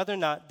determine whether or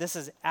not this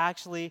is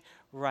actually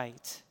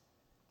right?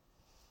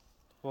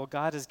 Well,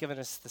 God has given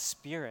us the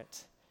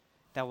Spirit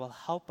that will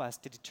help us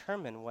to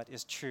determine what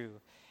is true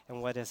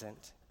and what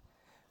isn't.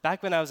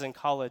 Back when I was in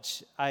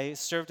college, I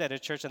served at a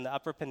church in the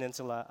Upper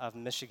Peninsula of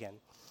Michigan.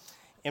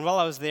 And while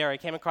I was there, I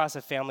came across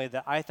a family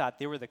that I thought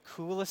they were the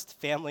coolest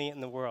family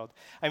in the world.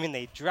 I mean,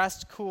 they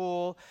dressed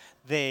cool.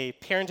 They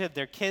parented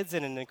their kids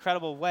in an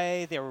incredible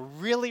way. They were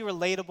really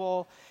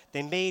relatable.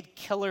 They made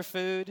killer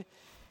food,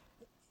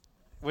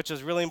 which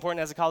was really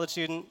important as a college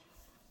student.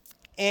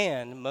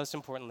 And most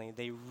importantly,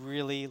 they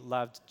really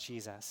loved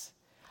Jesus.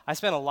 I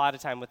spent a lot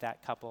of time with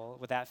that couple,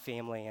 with that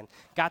family, and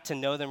got to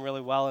know them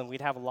really well, and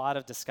we'd have a lot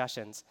of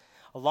discussions.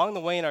 Along the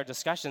way in our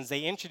discussions,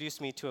 they introduced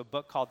me to a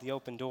book called The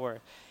Open Door,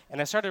 and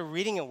I started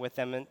reading it with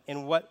them,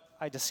 and what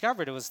I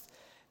discovered was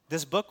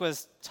this book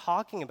was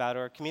talking about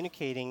or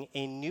communicating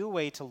a new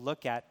way to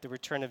look at the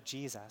return of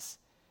Jesus.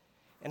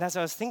 And as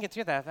I was thinking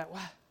through that, I thought,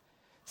 wow,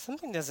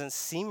 something doesn't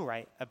seem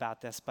right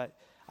about this, but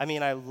I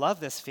mean, I love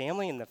this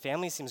family, and the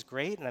family seems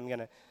great, and I'm going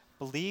to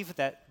believe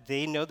that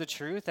they know the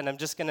truth, and I'm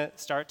just going to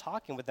start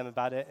talking with them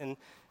about it and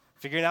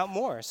figuring out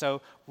more.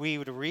 So we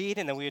would read,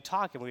 and then we would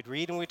talk, and we'd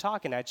read, and we'd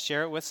talk, and I'd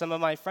share it with some of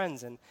my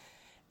friends. And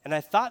I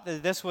thought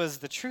that this was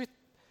the truth,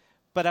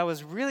 but I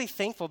was really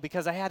thankful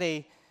because I had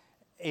a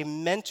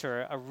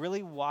mentor, a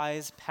really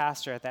wise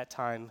pastor at that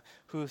time,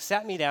 who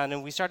sat me down,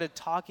 and we started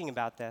talking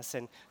about this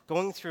and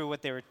going through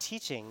what they were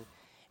teaching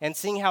and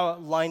seeing how it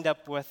lined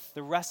up with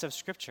the rest of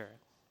Scripture.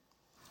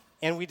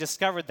 And we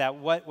discovered that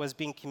what was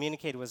being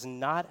communicated was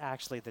not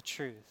actually the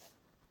truth.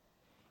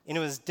 And it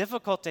was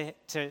difficult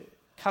to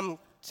come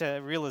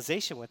to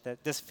realization with it.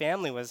 This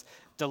family was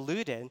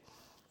deluded,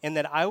 and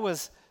that I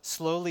was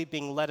slowly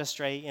being led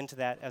astray into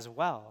that as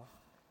well.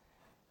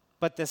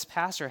 But this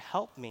pastor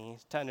helped me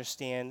to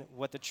understand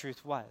what the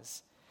truth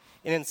was.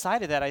 And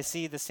inside of that, I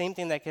see the same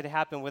thing that could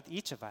happen with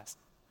each of us.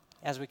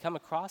 As we come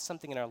across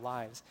something in our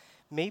lives,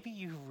 maybe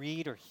you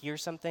read or hear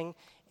something,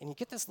 and you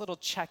get this little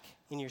check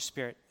in your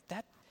spirit.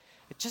 That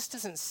it just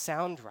doesn't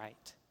sound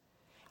right.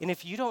 And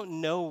if you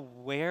don't know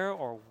where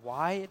or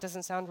why it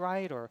doesn't sound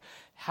right or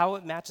how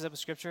it matches up with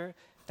Scripture,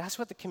 that's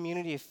what the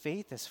community of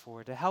faith is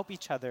for, to help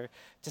each other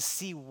to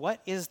see what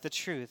is the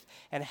truth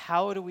and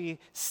how do we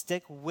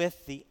stick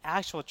with the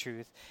actual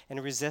truth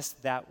and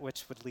resist that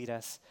which would lead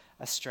us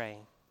astray.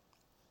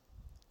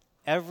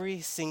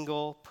 Every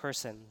single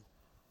person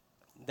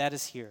that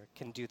is here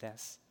can do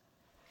this.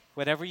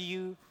 Whatever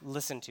you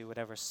listen to,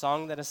 whatever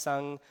song that is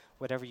sung,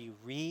 whatever you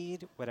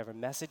read, whatever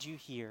message you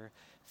hear,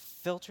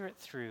 filter it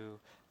through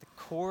the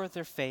core of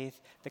their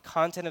faith, the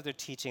content of their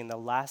teaching. The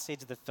last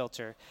stage of the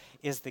filter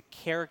is the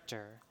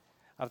character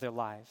of their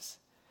lives.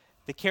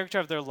 The character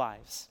of their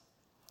lives.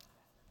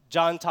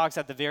 John talks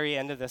at the very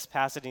end of this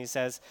passage, and he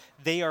says,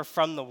 they are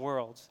from the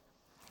world,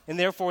 and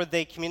therefore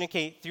they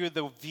communicate through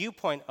the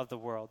viewpoint of the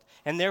world,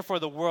 and therefore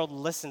the world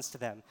listens to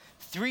them.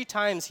 3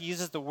 times he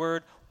uses the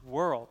word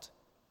world.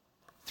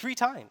 3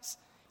 times.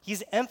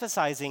 He's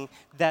emphasizing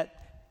that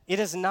it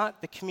is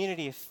not the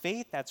community of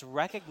faith that's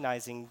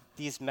recognizing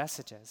these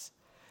messages,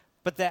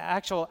 but the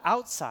actual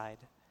outside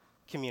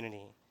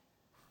community,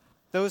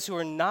 those who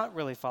are not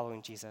really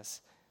following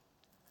Jesus.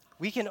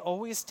 We can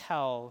always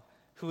tell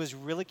who is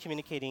really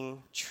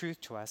communicating truth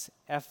to us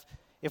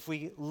if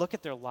we look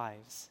at their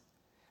lives.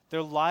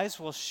 Their lives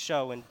will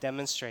show and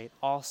demonstrate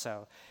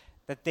also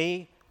that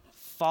they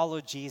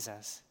follow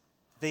Jesus.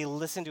 They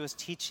listen to his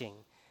teaching.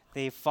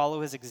 They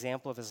follow his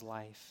example of his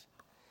life.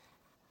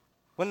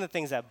 One of the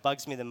things that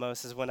bugs me the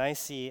most is when I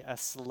see a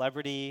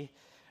celebrity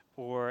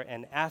or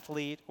an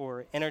athlete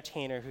or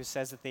entertainer who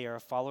says that they are a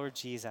follower of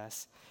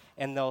Jesus,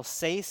 and they'll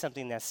say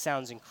something that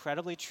sounds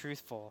incredibly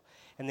truthful,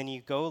 and then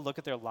you go look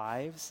at their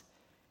lives,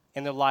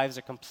 and their lives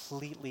are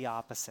completely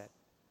opposite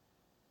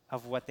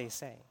of what they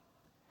say.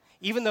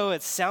 Even though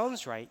it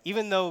sounds right,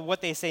 even though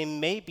what they say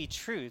may be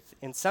truth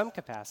in some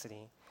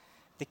capacity,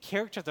 the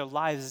character of their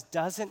lives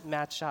doesn't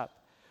match up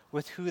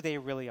with who they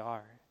really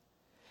are.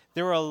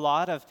 There are a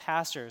lot of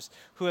pastors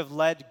who have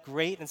led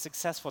great and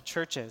successful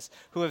churches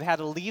who have had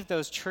to leave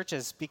those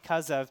churches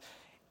because of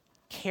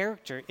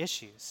character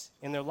issues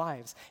in their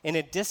lives, and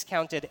it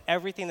discounted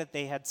everything that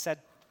they had said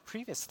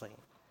previously.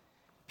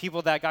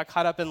 People that got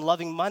caught up in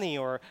loving money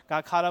or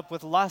got caught up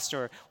with lust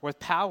or with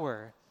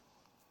power,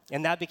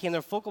 and that became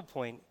their focal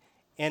point,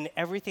 and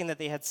everything that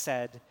they had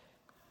said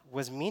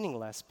was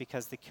meaningless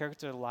because the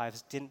character of their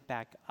lives didn't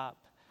back up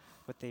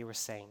what they were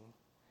saying.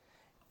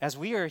 As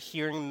we are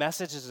hearing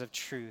messages of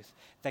truth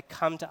that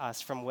come to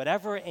us from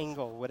whatever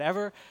angle,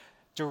 whatever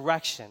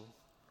direction,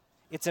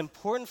 it's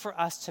important for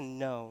us to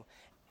know,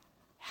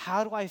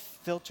 how do I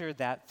filter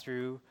that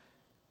through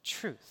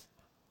truth?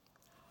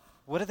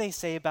 What do they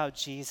say about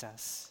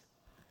Jesus?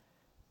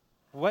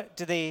 What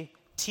do they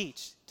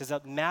teach? Does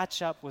that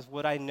match up with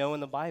what I know in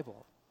the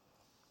Bible?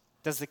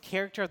 Does the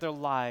character of their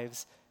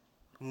lives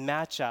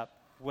match up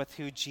with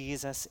who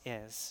Jesus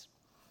is?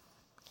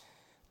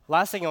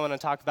 Last thing I want to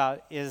talk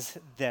about is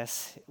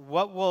this.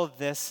 What will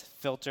this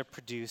filter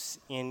produce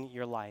in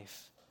your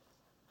life?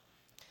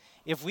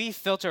 If we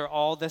filter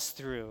all this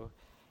through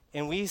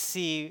and we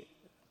see,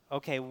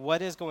 okay,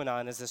 what is going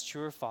on? Is this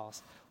true or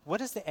false?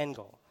 What is the end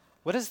goal?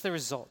 What is the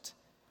result?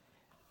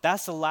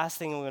 That's the last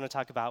thing we want to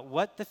talk about.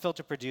 What the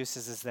filter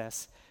produces is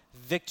this: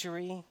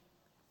 victory,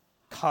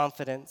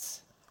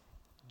 confidence,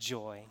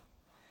 joy.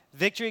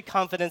 Victory,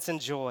 confidence,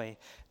 and joy.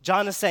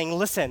 John is saying,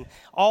 listen,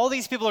 all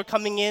these people are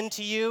coming in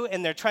to you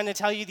and they're trying to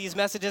tell you these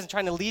messages and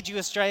trying to lead you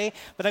astray,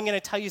 but I'm going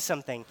to tell you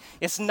something.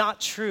 It's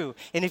not true.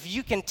 And if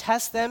you can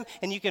test them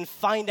and you can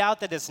find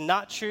out that it's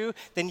not true,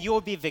 then you will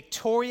be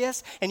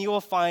victorious and you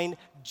will find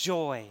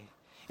joy.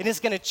 and it's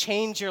going to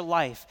change your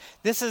life.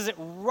 This is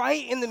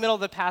right in the middle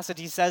of the passage.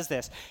 He says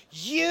this.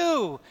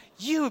 You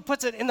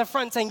puts it in the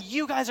front saying,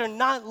 you guys are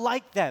not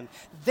like them.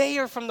 They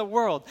are from the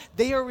world.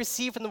 They are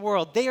received from the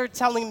world. They are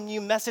telling you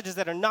messages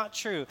that are not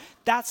true.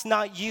 That's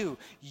not you.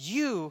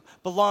 You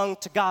belong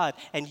to God,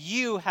 and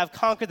you have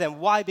conquered them.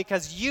 Why?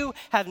 Because you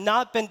have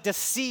not been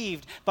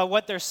deceived by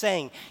what they're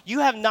saying. You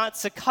have not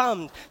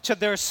succumbed to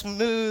their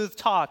smooth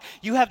talk.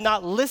 You have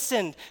not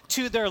listened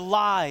to their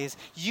lies.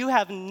 You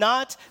have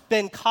not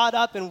been caught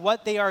up in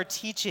what they are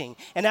teaching.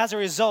 And as a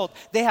result,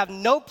 they have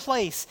no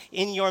place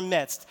in your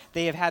midst.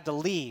 They have had to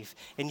leave,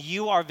 and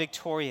you are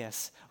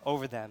victorious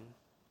over them.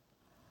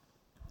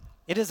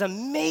 It is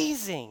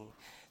amazing.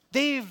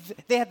 They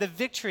had the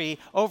victory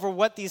over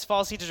what these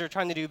false teachers are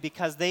trying to do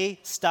because they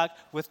stuck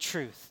with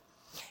truth.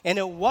 And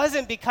it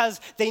wasn't because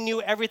they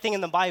knew everything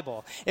in the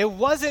Bible. It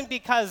wasn't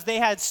because they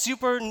had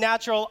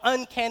supernatural,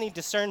 uncanny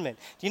discernment.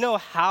 Do you know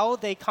how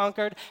they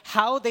conquered,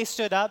 how they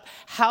stood up,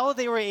 how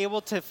they were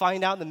able to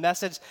find out the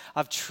message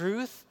of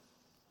truth?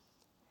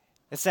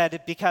 It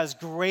said, because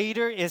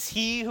greater is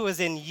he who is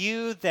in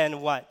you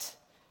than what?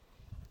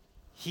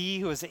 He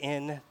who is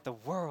in the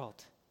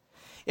world.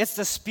 It's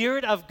the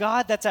Spirit of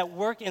God that's at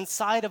work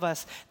inside of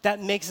us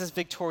that makes us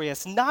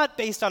victorious, not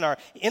based on our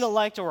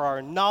intellect or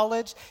our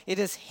knowledge. It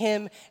is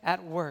Him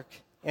at work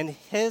and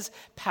His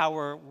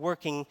power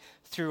working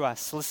through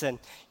us. Listen,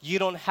 you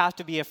don't have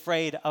to be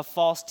afraid of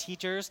false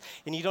teachers,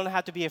 and you don't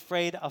have to be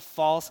afraid of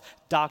false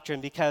doctrine,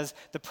 because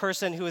the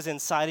person who is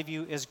inside of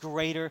you is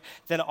greater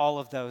than all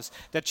of those.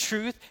 The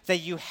truth that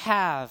you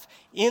have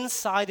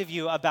inside of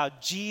you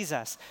about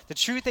Jesus, the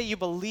truth that you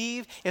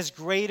believe is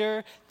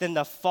greater than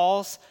the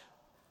false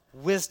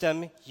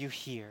wisdom you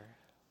hear.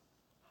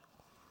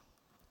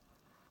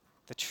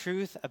 The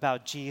truth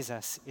about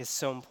Jesus is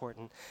so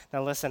important.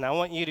 Now listen, I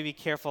want you to be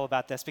careful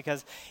about this,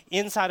 because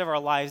inside of our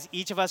lives,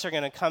 each of us are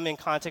going to come in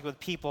contact with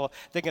people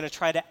that are going to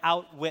try to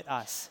outwit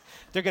us.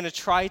 They're going to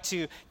try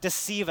to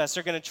deceive us.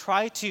 They're going to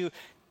try to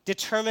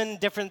determine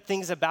different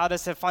things about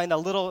us to find a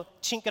little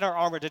chink in our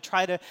armor, to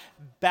try to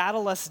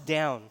battle us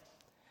down,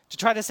 to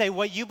try to say,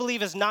 what you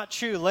believe is not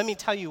true. Let me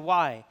tell you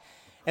why.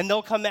 And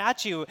they'll come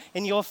at you,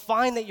 and you'll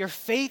find that your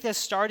faith is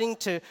starting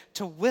to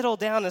whittle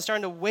down and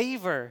starting to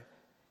waver.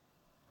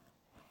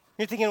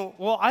 You're thinking,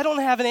 well, I don't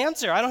have an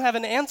answer. I don't have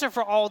an answer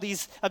for all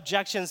these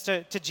objections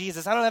to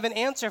Jesus. I don't have an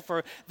answer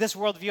for this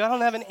worldview. I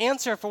don't have an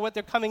answer for what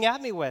they're coming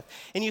at me with.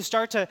 And you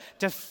start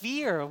to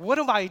fear, what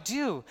do I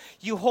do?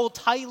 You hold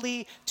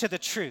tightly to the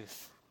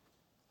truth.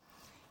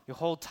 You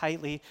hold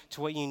tightly to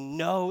what you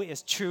know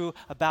is true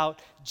about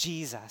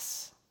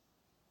Jesus.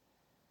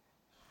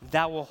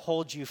 That will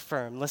hold you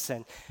firm.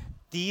 Listen,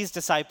 these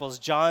disciples,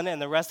 John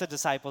and the rest of the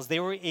disciples,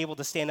 they were able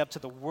to stand up to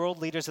the world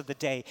leaders of the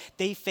day.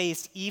 They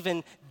faced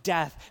even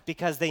death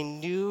because they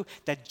knew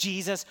that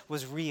Jesus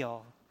was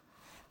real.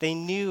 They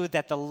knew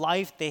that the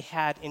life they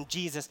had in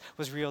Jesus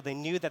was real. They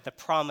knew that the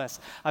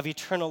promise of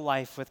eternal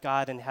life with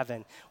God in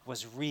heaven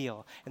was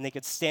real. And they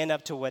could stand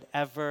up to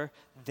whatever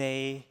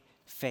they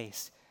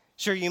faced.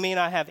 Sure, you may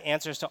not have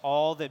answers to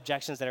all the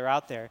objections that are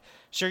out there.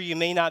 Sure, you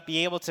may not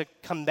be able to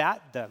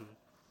combat them.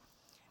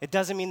 It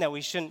doesn't mean that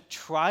we shouldn't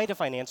try to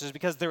find answers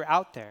because they're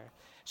out there.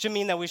 It shouldn't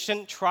mean that we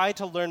shouldn't try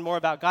to learn more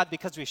about God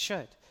because we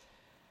should.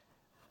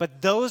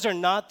 But those are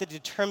not the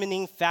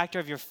determining factor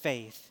of your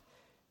faith.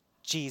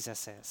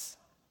 Jesus is.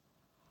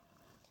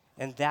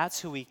 And that's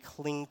who we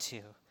cling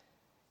to.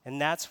 And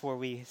that's where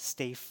we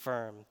stay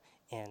firm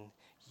in.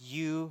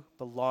 You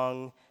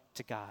belong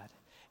to God.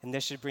 And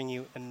this should bring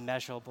you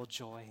immeasurable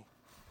joy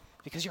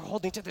because you're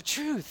holding to the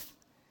truth.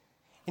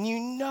 And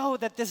you know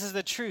that this is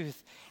the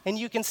truth. And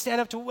you can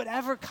stand up to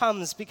whatever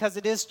comes because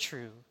it is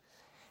true.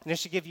 And it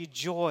should give you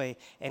joy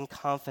and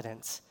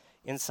confidence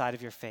inside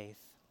of your faith.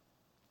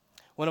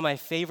 One of my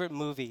favorite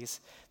movies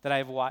that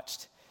I've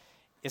watched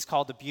is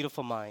called The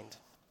Beautiful Mind.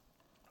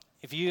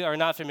 If you are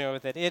not familiar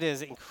with it, it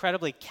is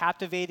incredibly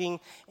captivating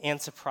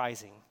and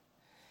surprising.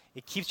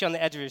 It keeps you on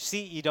the edge of your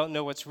seat. You don't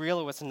know what's real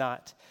or what's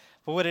not.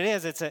 But what it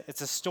is, it's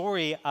a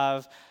story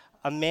of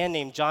a man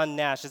named John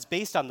Nash. It's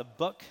based on the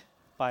book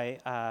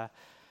by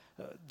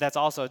that's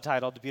also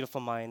titled The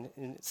Beautiful Mind.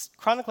 And it's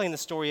chronicling the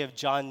story of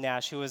John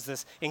Nash, who was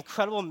this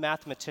incredible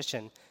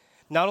mathematician.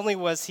 Not only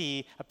was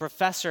he a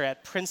professor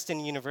at Princeton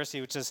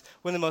University, which is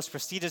one of the most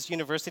prestigious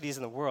universities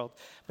in the world,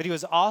 but he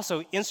was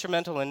also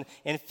instrumental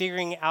in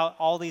figuring out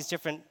all these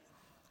different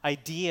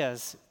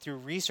ideas through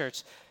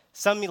research,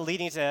 some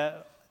leading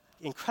to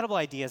incredible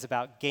ideas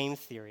about game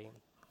theory.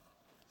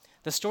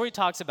 The story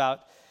talks about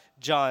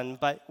John,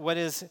 but what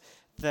is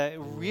the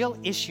real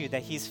issue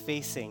that he's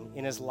facing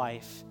in his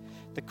life,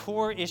 the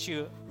core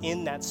issue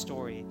in that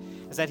story,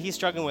 is that he's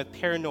struggling with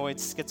paranoid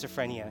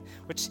schizophrenia,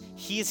 which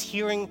he's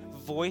hearing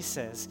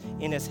voices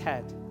in his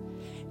head.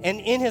 And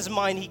in his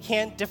mind, he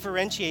can't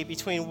differentiate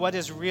between what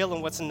is real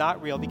and what's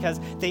not real because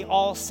they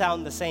all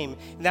sound the same.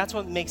 And that's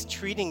what makes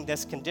treating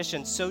this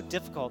condition so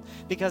difficult,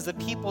 because the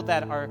people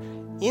that are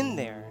in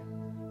there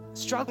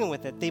struggling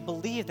with it, they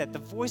believe that the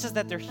voices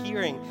that they're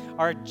hearing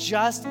are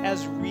just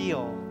as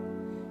real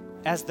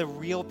as the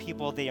real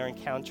people they are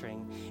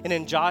encountering. And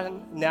in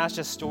John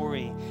Nash's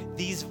story,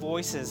 these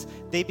voices,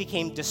 they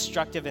became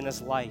destructive in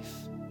his life.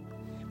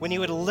 When he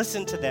would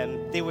listen to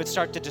them, they would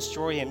start to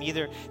destroy him.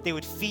 Either they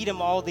would feed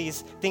him all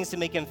these things to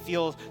make him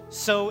feel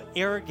so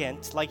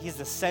arrogant, like he's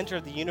the center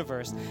of the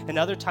universe, and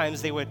other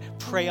times they would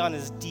prey on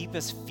his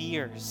deepest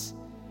fears,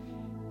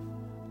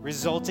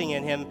 resulting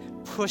in him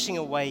pushing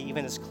away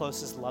even his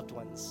closest loved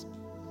ones.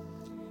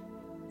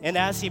 And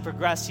as he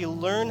progressed, he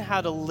learned how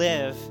to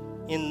live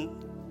in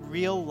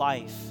real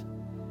life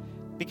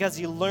because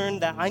he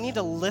learned that I need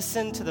to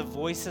listen to the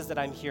voices that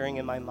I'm hearing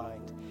in my mind.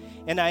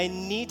 And I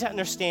need to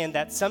understand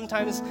that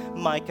sometimes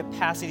my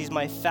capacities,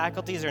 my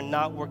faculties are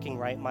not working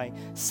right. My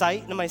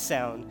sight and my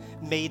sound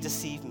may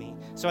deceive me.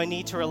 So I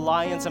need to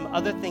rely on some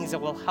other things that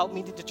will help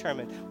me to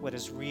determine what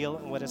is real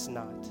and what is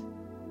not.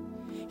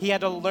 He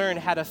had to learn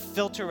how to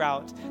filter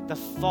out the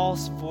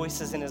false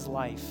voices in his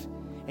life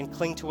and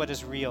cling to what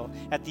is real.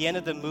 At the end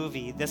of the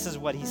movie, this is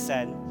what he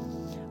said: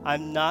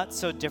 "I'm not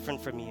so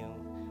different from you.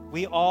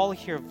 We all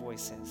hear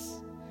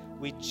voices.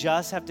 We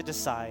just have to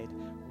decide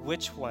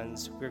which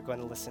ones we're going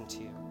to listen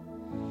to."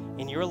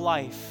 In your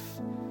life,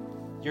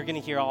 you're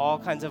going to hear all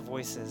kinds of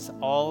voices,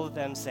 all of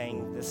them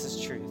saying, "This is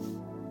truth."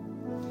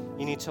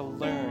 You need to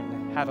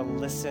learn how to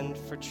listen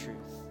for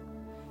truth.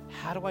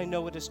 How do I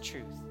know what is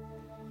truth?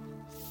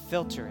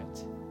 Filter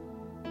it.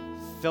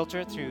 Filter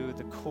it through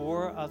the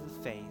core of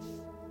the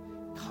faith,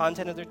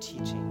 content of their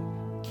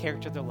teaching,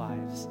 character of their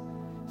lives.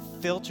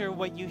 Filter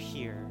what you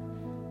hear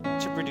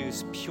to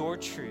produce pure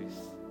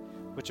truth,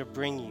 which will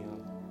bring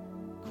you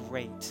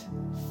great,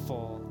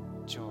 full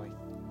joy.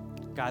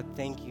 God,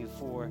 thank you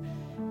for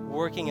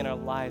working in our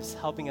lives,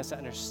 helping us to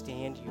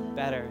understand you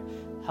better,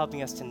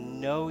 helping us to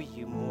know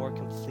you more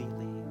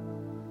completely.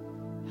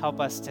 Help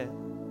us to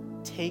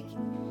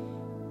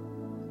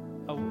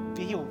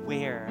be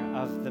aware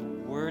of the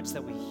words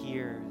that we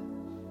hear,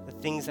 the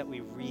things that we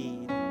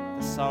read,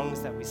 the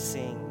songs that we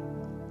sing.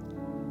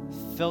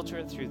 Filter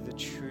it through the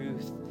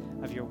truth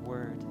of your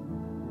word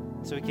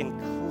so we can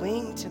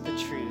cling to the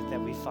truth that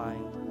we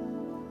find,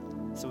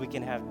 so we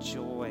can have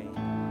joy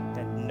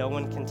that no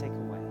one can take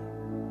away.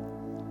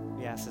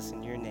 We ask this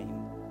in your name.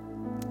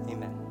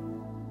 Amen.